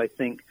Monday was, I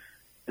think,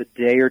 the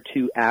day or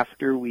two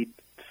after we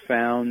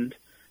found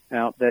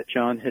out that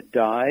John had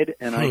died,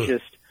 and I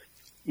just,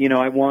 you know,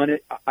 I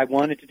wanted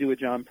to do a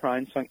John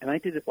Prine song, and I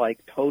did it like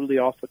totally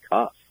off the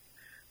cuff.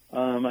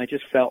 I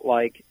just felt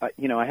like,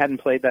 you know, I hadn't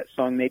played that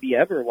song maybe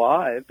ever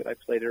live, but I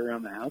played it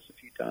around the house a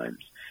few times.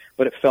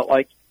 But it felt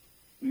like,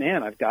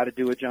 man, I've got to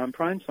do a John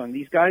Prine song.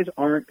 These guys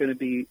aren't going to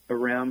be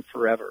around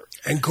forever.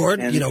 And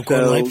Gordon,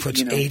 Gordon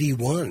Lightfoot's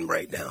 81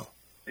 right now.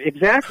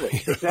 Exactly,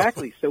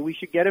 exactly. So we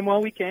should get him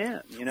while we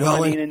can. You know,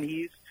 well, and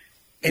he's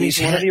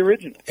one of the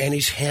originals. And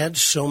he's had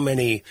so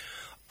many.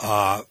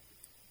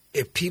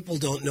 If people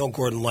don't know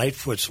Gordon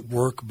Lightfoot's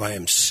work by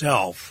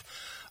himself,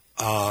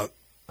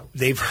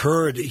 they've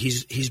heard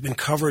he's been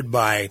covered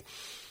by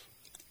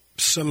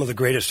some of the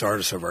greatest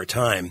artists of our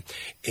time,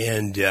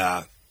 and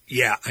I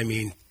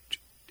mean,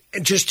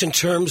 just in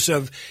terms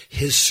of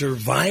his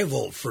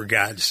survival, for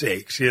God's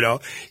sakes, you know,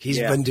 he's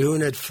been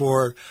doing it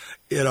for,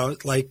 you know,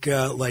 like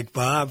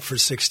Bob for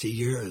 60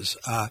 years.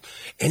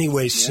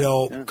 Anyway,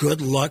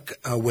 good luck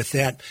with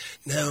that.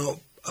 Now,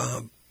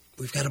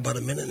 we've got about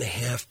a minute and a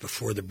half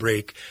before the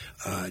break.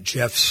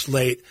 Jeff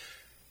Slate,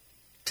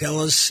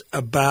 tell us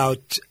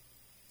about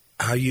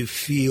how you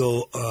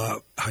feel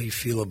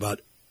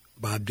about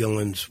Bob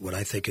Dylan's, what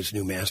I think is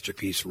new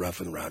masterpiece, Rough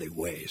and Rowdy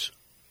Ways.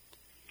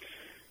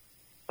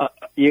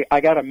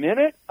 I got a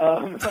minute.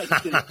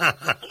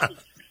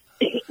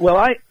 Well,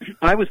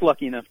 I was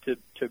lucky enough to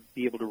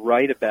be able to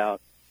write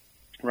about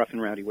Rough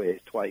and Rowdy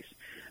Ways twice.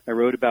 I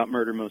wrote about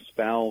Murder Most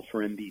Foul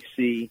for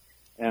NBC,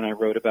 and I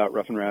wrote about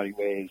Rough and Rowdy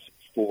Ways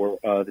for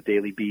the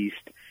Daily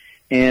Beast.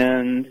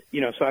 And,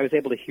 you know, so I was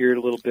able to hear it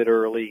a little bit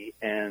early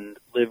and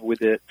live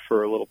with it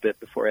for a little bit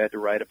before I had to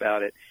write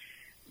about it.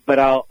 But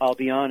I'll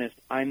be honest,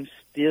 I'm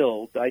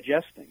still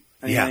digesting.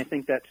 I mean, I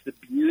think that's the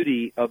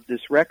beauty of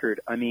this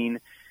record. I mean,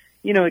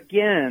 you know,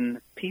 again,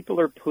 people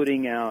are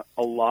putting out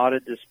a lot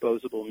of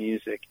disposable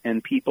music,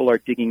 and people are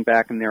digging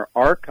back in their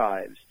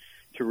archives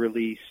to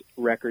release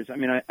records. I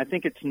mean, I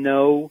think it's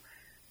no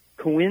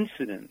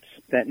coincidence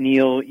that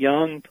Neil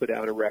Young put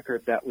out a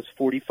record that was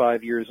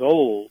 45 years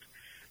old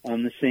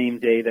on the same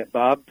day that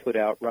Bob put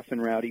out Rough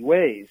and Rowdy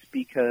Ways,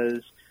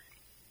 because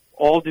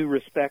all due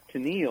respect to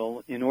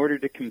Neil, in order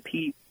to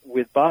compete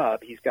with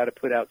Bob, he's got to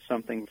put out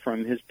something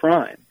from his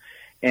prime.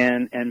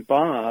 And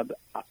Bob,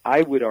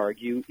 I would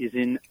argue, is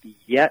in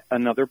yet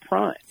another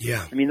prime.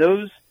 Yeah. I mean,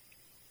 those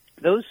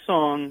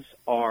songs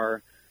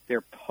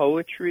they're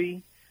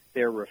poetry,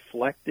 they're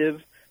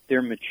reflective,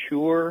 they're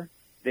mature,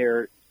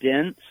 they're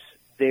dense,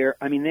 they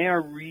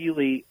are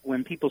really,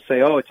 when people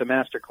say, oh, it's a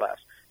masterclass.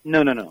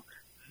 No.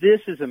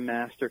 This is a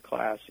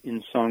masterclass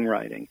in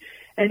songwriting.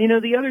 And, you know,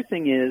 the other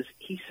thing is,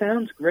 he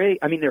sounds great.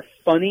 I mean, they're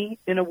funny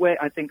in a way.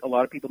 I think a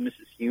lot of people miss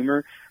his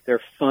humor.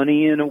 They're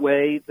funny in a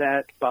way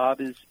that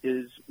Bob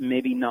is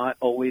maybe not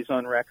always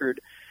on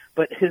record.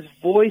 But his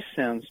voice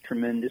sounds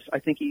tremendous. I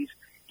think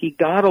he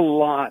got a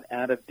lot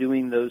out of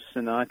doing those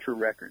Sinatra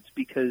records,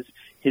 because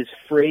his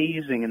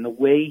phrasing and the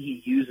way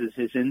he uses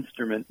his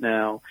instrument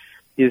now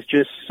is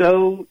just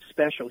so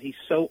special. He's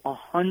so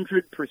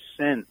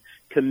 100%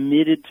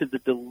 committed to the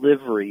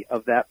delivery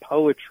of that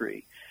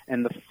poetry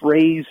and the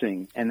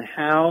phrasing, and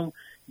how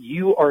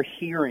you are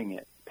hearing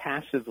it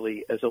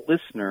passively as a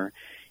listener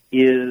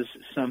is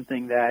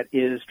something that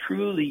is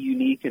truly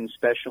unique and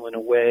special in a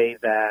way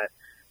that,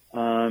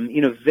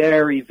 you know,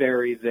 very,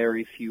 very,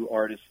 very few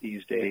artists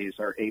these days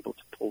are able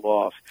to pull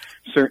off.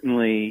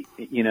 Certainly,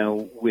 you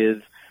know,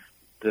 with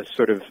the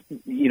sort of,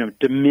 you know,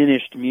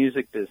 diminished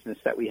music business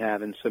that we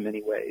have in so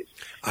many ways.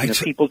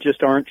 People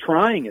just aren't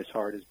trying as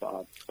hard as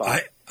Bob.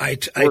 I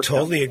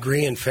totally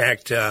agree. In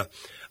fact,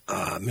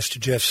 Mr.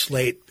 Jeff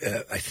Slate,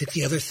 I think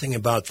the other thing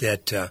about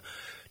that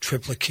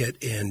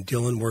triplicate and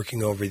Dylan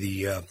working over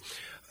the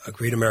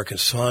Great American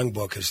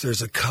Songbook is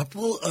there's a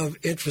couple of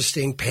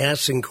interesting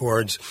passing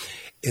chords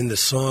in the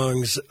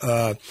songs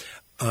on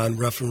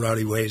Rough and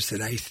Rowdy Ways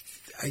that I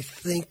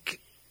think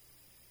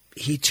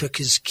he took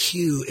his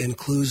cue and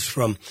clues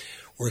from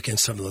working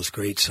some of those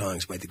great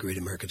songs by the Great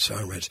American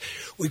Songwriters.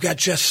 We've got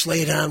Jeff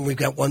Slate on. We've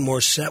got one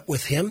more set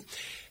with him.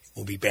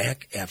 We'll be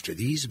back after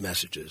these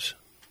messages.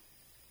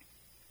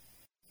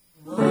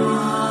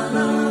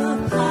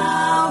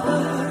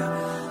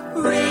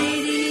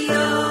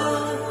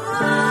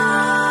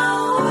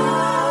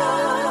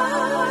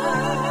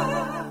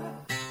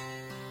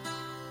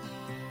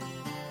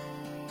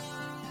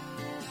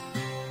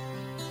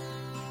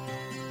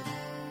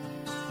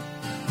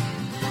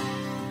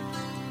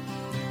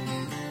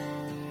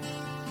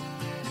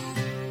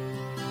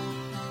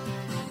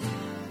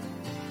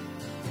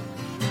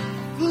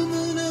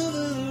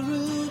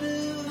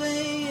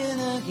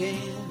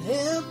 Can't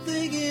help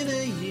thinking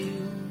of you.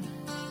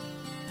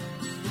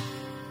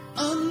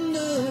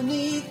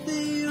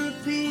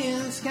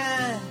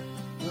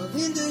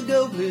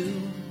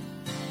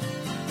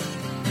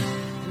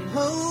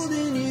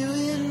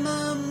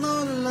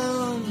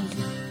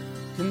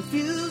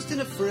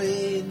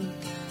 waiting.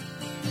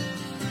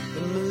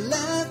 But my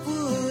life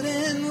would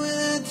end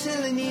without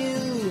telling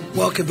you.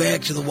 Welcome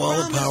back to the Wall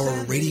of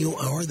Power Radio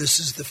Hour. This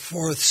is the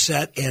fourth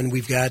set, and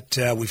we've had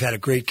a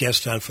great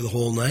guest on for the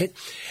whole night,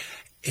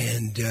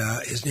 and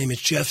his name is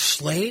Jeff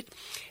Slate,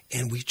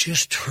 and we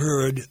just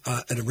heard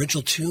an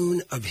original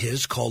tune of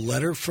his called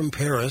 "Letter from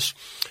Paris,"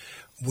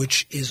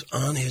 which is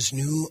on his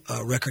new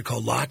record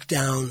called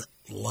Lockdown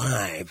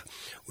Live,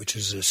 which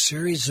is a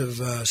series of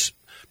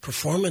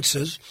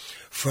performances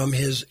from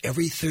his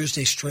every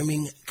Thursday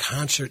streaming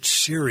concert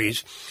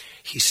series.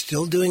 He's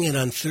still doing it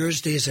on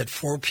Thursdays at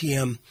 4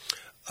 p.m.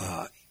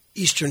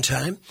 Eastern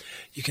Time.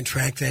 You can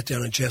track that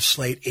down at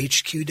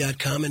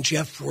JeffSlateHQ.com. And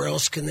Jeff, where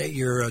else can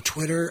your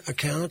Twitter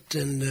account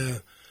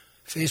and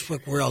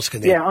Facebook, where else can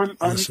they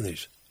listen to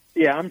these?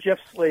 Yeah, I'm Jeff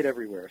Slate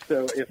everywhere.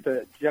 So if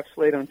Jeff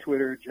Slate on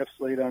Twitter, Jeff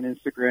Slate on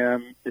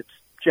Instagram, it's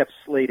Jeff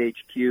Slate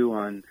HQ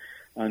on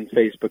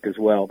Facebook as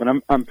well. But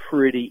I'm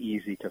pretty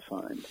easy to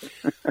find.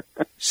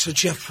 So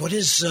Jeff, what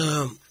is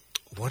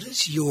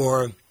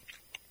your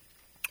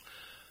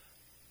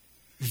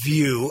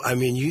view? I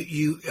mean,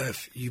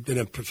 you've been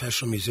a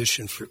professional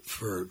musician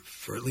for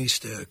at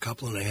least a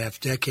couple and a half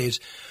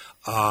decades.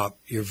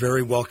 You're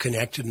very well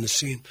connected in the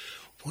scene.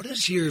 What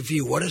is your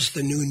view? What is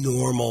the new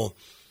normal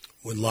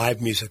when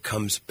live music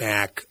comes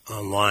back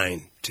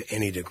online to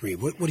any degree?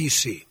 What do you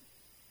see?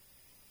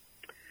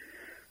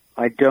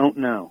 I don't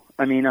know.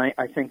 I mean,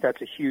 I think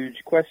that's a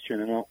huge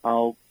question, and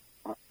I'll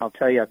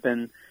tell you, I've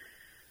been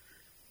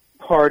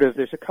part of.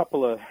 There's a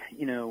couple of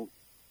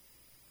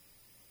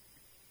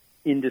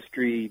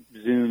industry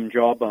Zoom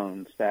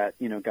jawbones that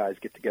guys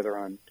get together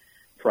on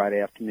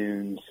Friday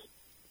afternoons,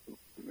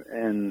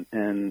 and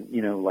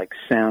like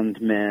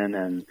sound men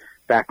and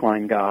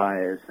backline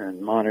guys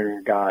and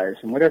monitor guys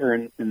and whatever,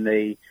 and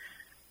they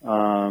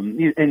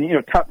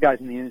top guys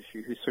in the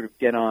industry who sort of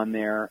get on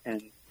there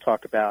and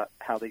talk about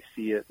how they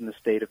see it and the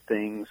state of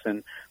things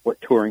and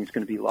what touring is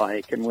going to be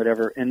like and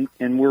whatever, and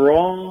we're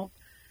all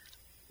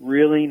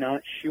really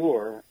not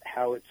sure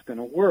how it's going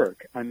to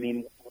work. I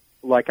mean,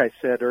 like I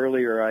said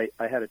earlier,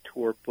 I had a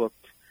tour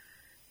booked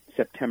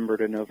September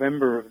to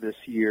November of this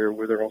year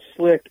with Earl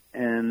Slick,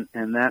 and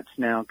that's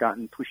now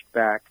gotten pushed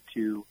back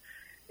to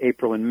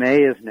April and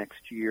May of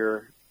next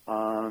year.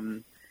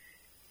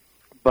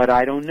 But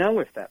I don't know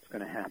if that's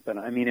going to happen.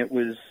 I mean,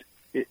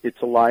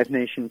 it's a Live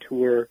Nation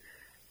tour.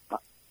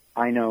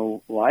 I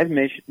know Live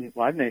Nation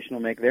will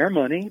make their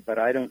money, but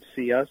I don't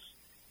see us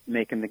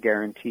making the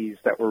guarantees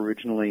that were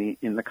originally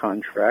in the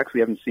contracts. We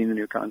haven't seen the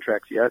new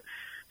contracts yet.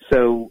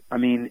 So, I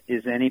mean,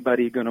 is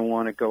anybody going to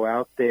want to go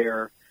out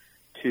there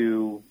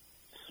to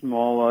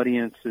small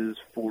audiences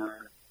for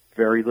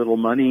very little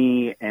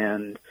money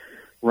and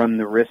run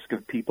the risk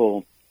of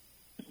people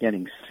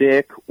getting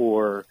sick?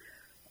 Or,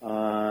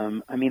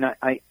 I mean,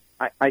 I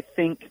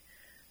think,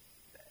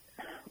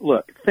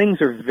 look,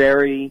 things are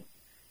very,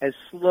 as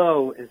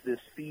slow as this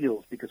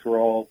feels because we're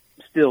all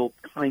still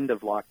kind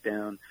of locked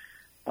down.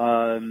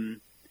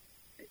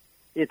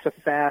 It's a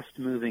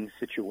fast-moving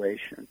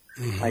situation.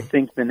 Mm-hmm. I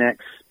think the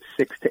next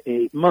 6 to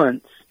 8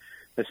 months,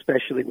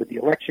 especially with the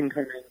election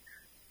coming,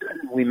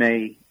 we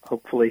may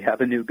hopefully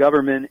have a new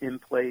government in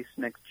place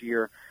next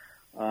year.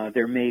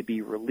 There may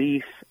be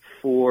relief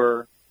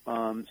for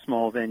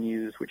small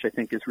venues, which I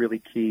think is really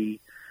key.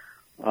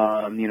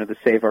 The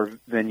Save Our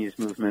Venues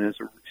movement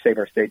Save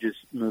Our Stages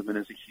movement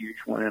is a huge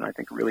one, and I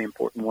think a really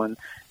important one.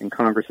 And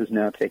Congress is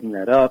now taking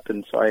that up,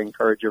 and so I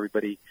encourage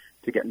everybody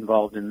to get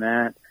involved in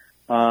that.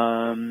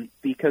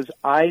 Because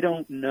I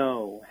don't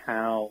know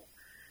how,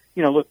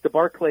 look, the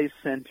Barclays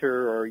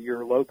Center or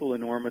your local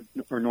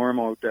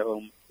Normo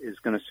Dome is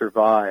going to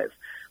survive,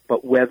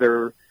 but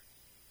whether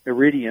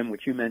Iridium,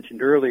 which you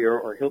mentioned earlier,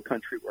 or Hill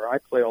Country, where I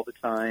play all the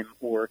time,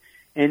 or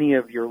any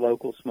of your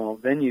local small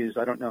venues,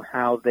 I don't know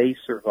how they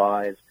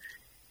survive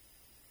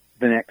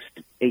the next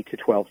 8 to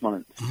 12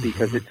 months,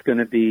 because it's going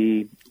to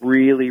be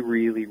really,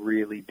 really,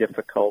 really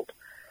difficult.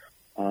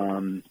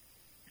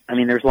 I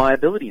mean, there's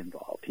liability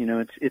involved.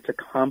 It's a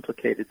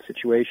complicated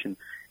situation.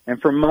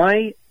 And from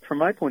my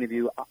point of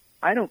view,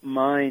 I don't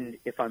mind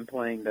if I'm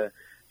playing to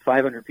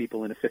 500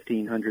 people in a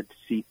 1,500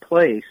 seat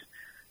place.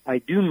 I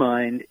do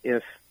mind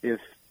if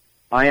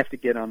I have to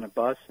get on a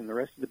bus and the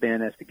rest of the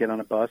band has to get on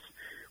a bus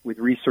with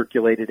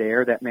recirculated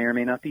air that may or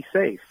may not be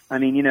safe. I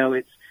mean,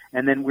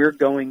 and then we're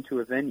going to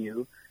a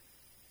venue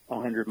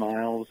 100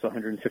 miles,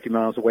 150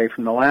 miles away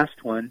from the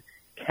last one,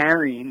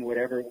 carrying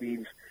whatever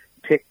we've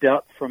picked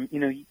up from,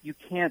 you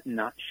can't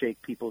not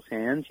shake people's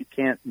hands. You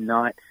can't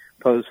not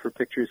pose for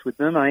pictures with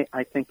them. I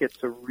think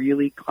it's a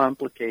really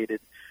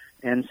complicated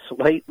and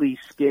slightly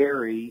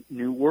scary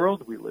new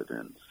world we live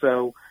in.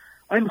 So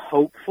I'm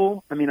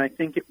hopeful. I mean, I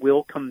think it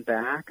will come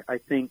back. I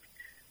think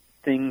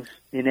things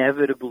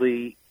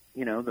inevitably,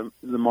 the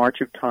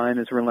march of time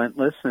is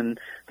relentless and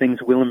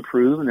things will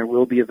improve and there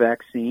will be a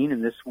vaccine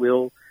and this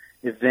will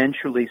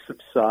eventually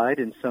subside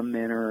in some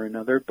manner or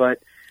another. But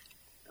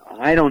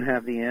I don't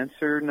have the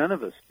answer. None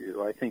of us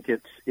do. I think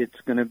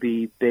it's going to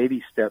be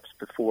baby steps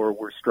before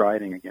we're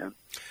striding again.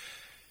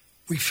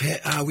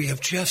 We have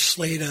Jeff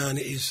Slate on.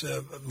 He's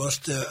a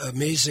most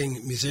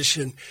amazing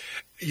musician.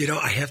 You know,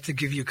 I have to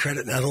give you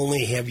credit. Not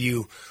only have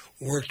you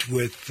worked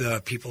with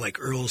people like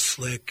Earl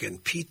Slick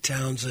and Pete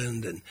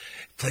Townsend and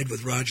played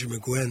with Roger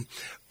McGuinn,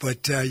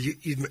 but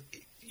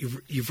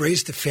you've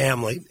raised a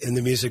family in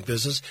the music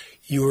business.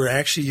 You were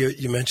actually,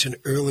 you mentioned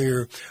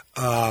earlier,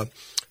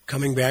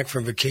 coming back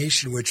from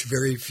vacation, which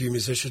very few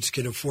musicians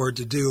can afford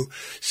to do.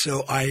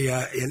 So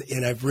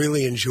I've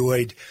really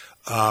enjoyed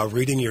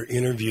reading your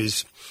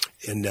interviews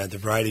in the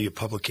variety of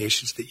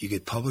publications that you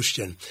get published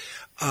in.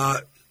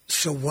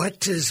 So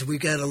we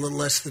got a little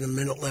less than a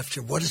minute left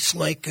here. What it's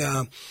like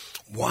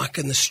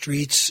walking the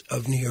streets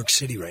of New York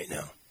City right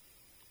now?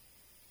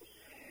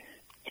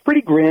 It's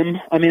pretty grim.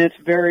 I mean, it's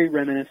very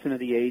reminiscent of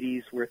the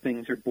 80s where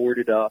things are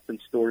boarded up and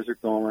stores are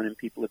gone and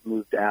people have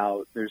moved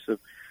out. There's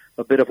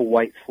a bit of a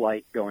white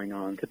flight going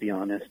on, to be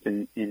honest,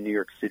 in New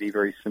York City,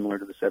 very similar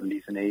to the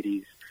 70s and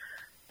 80s.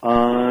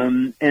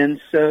 And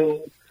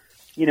so,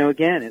 you know,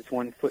 again, it's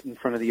one foot in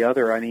front of the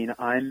other. I mean,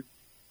 I'm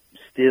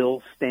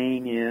still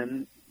staying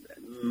in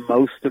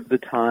most of the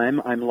time.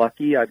 I'm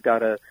lucky. I've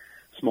got a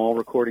small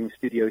recording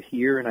studio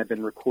here, and I've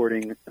been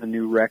recording a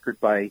new record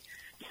by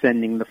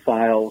sending the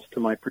files to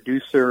my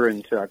producer,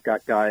 and I've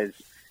got guys.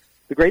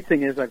 The great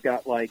thing is I've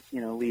got, like,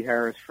 you know, Lee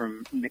Harris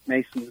from Nick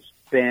Mason's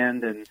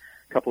band and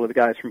a couple of the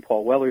guys from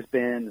Paul Weller's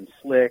band and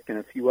Slick and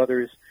a few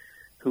others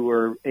who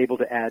are able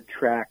to add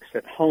tracks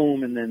at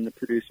home, and then the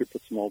producer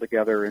puts them all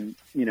together, and,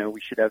 you know,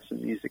 we should have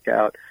some music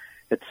out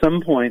at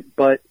some point.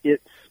 But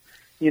it's,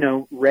 you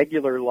know,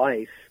 regular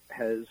life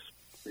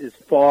is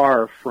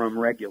far from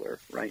regular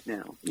right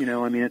now. You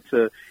know, I mean,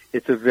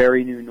 it's a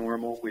very new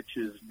normal, which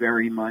is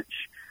very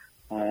much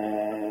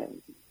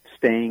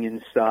staying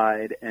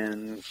inside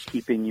and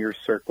keeping your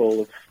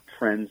circle of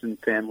friends and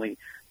family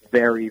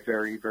very,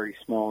 very, very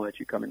small that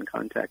you come in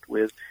contact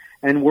with.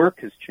 And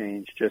work has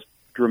changed just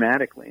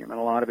dramatically. I mean,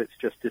 a lot of it's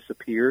just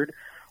disappeared.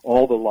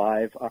 All the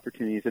live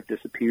opportunities have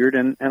disappeared,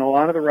 and a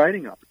lot of the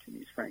writing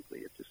opportunities,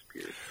 frankly, have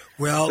disappeared.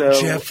 Well,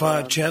 so, Jeff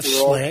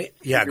Slate,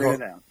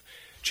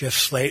 Jeff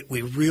Slate,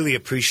 we really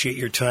appreciate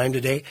your time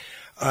today.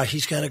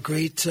 He's got a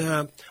great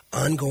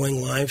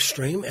ongoing live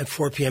stream at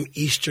 4 p.m.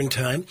 Eastern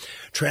Time.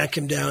 Track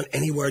him down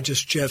anywhere,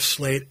 just Jeff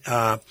Slate,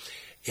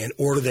 and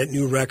order that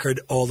new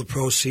record. All the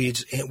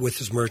proceeds and with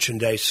his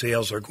merchandise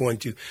sales are going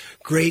to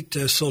great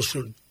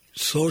social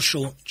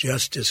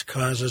justice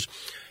causes.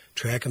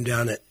 Track him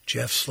down at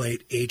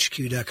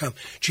JeffSlateHQ.com.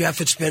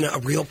 Jeff, it's been a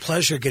real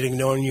pleasure getting to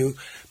know you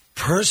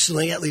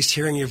personally, at least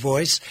hearing your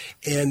voice,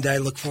 and I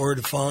look forward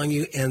to following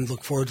you and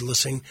look forward to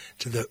listening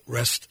to the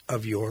rest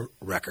of your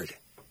record.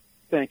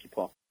 Thank you,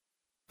 Paul.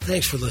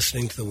 Thanks for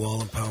listening to the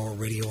Wall of Power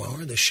Radio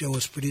Hour. The show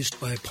is produced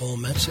by Paul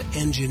Metsa,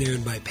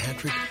 engineered by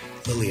Patrick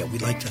Lilia.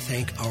 We'd like to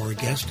thank our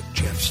guest,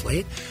 Jeff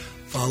Slate.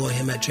 Follow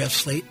him at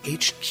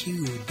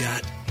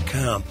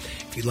JeffSlateHQ.com.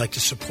 If you'd like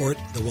to support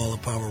the Wall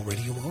of Power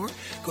Radio Hour,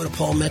 go to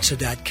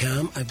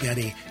PaulMetsa.com. I've got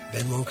a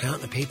Venmo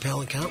account and a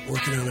PayPal account,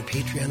 working on a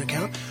Patreon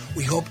account.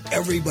 We hope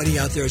everybody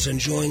out there is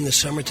enjoying the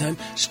summertime.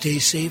 Stay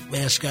safe,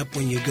 mask up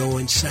when you go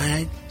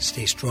inside.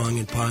 Stay strong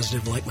and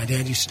positive. Like my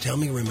dad used to tell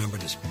me, remember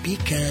to be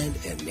kind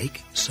and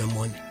make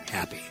someone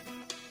happy.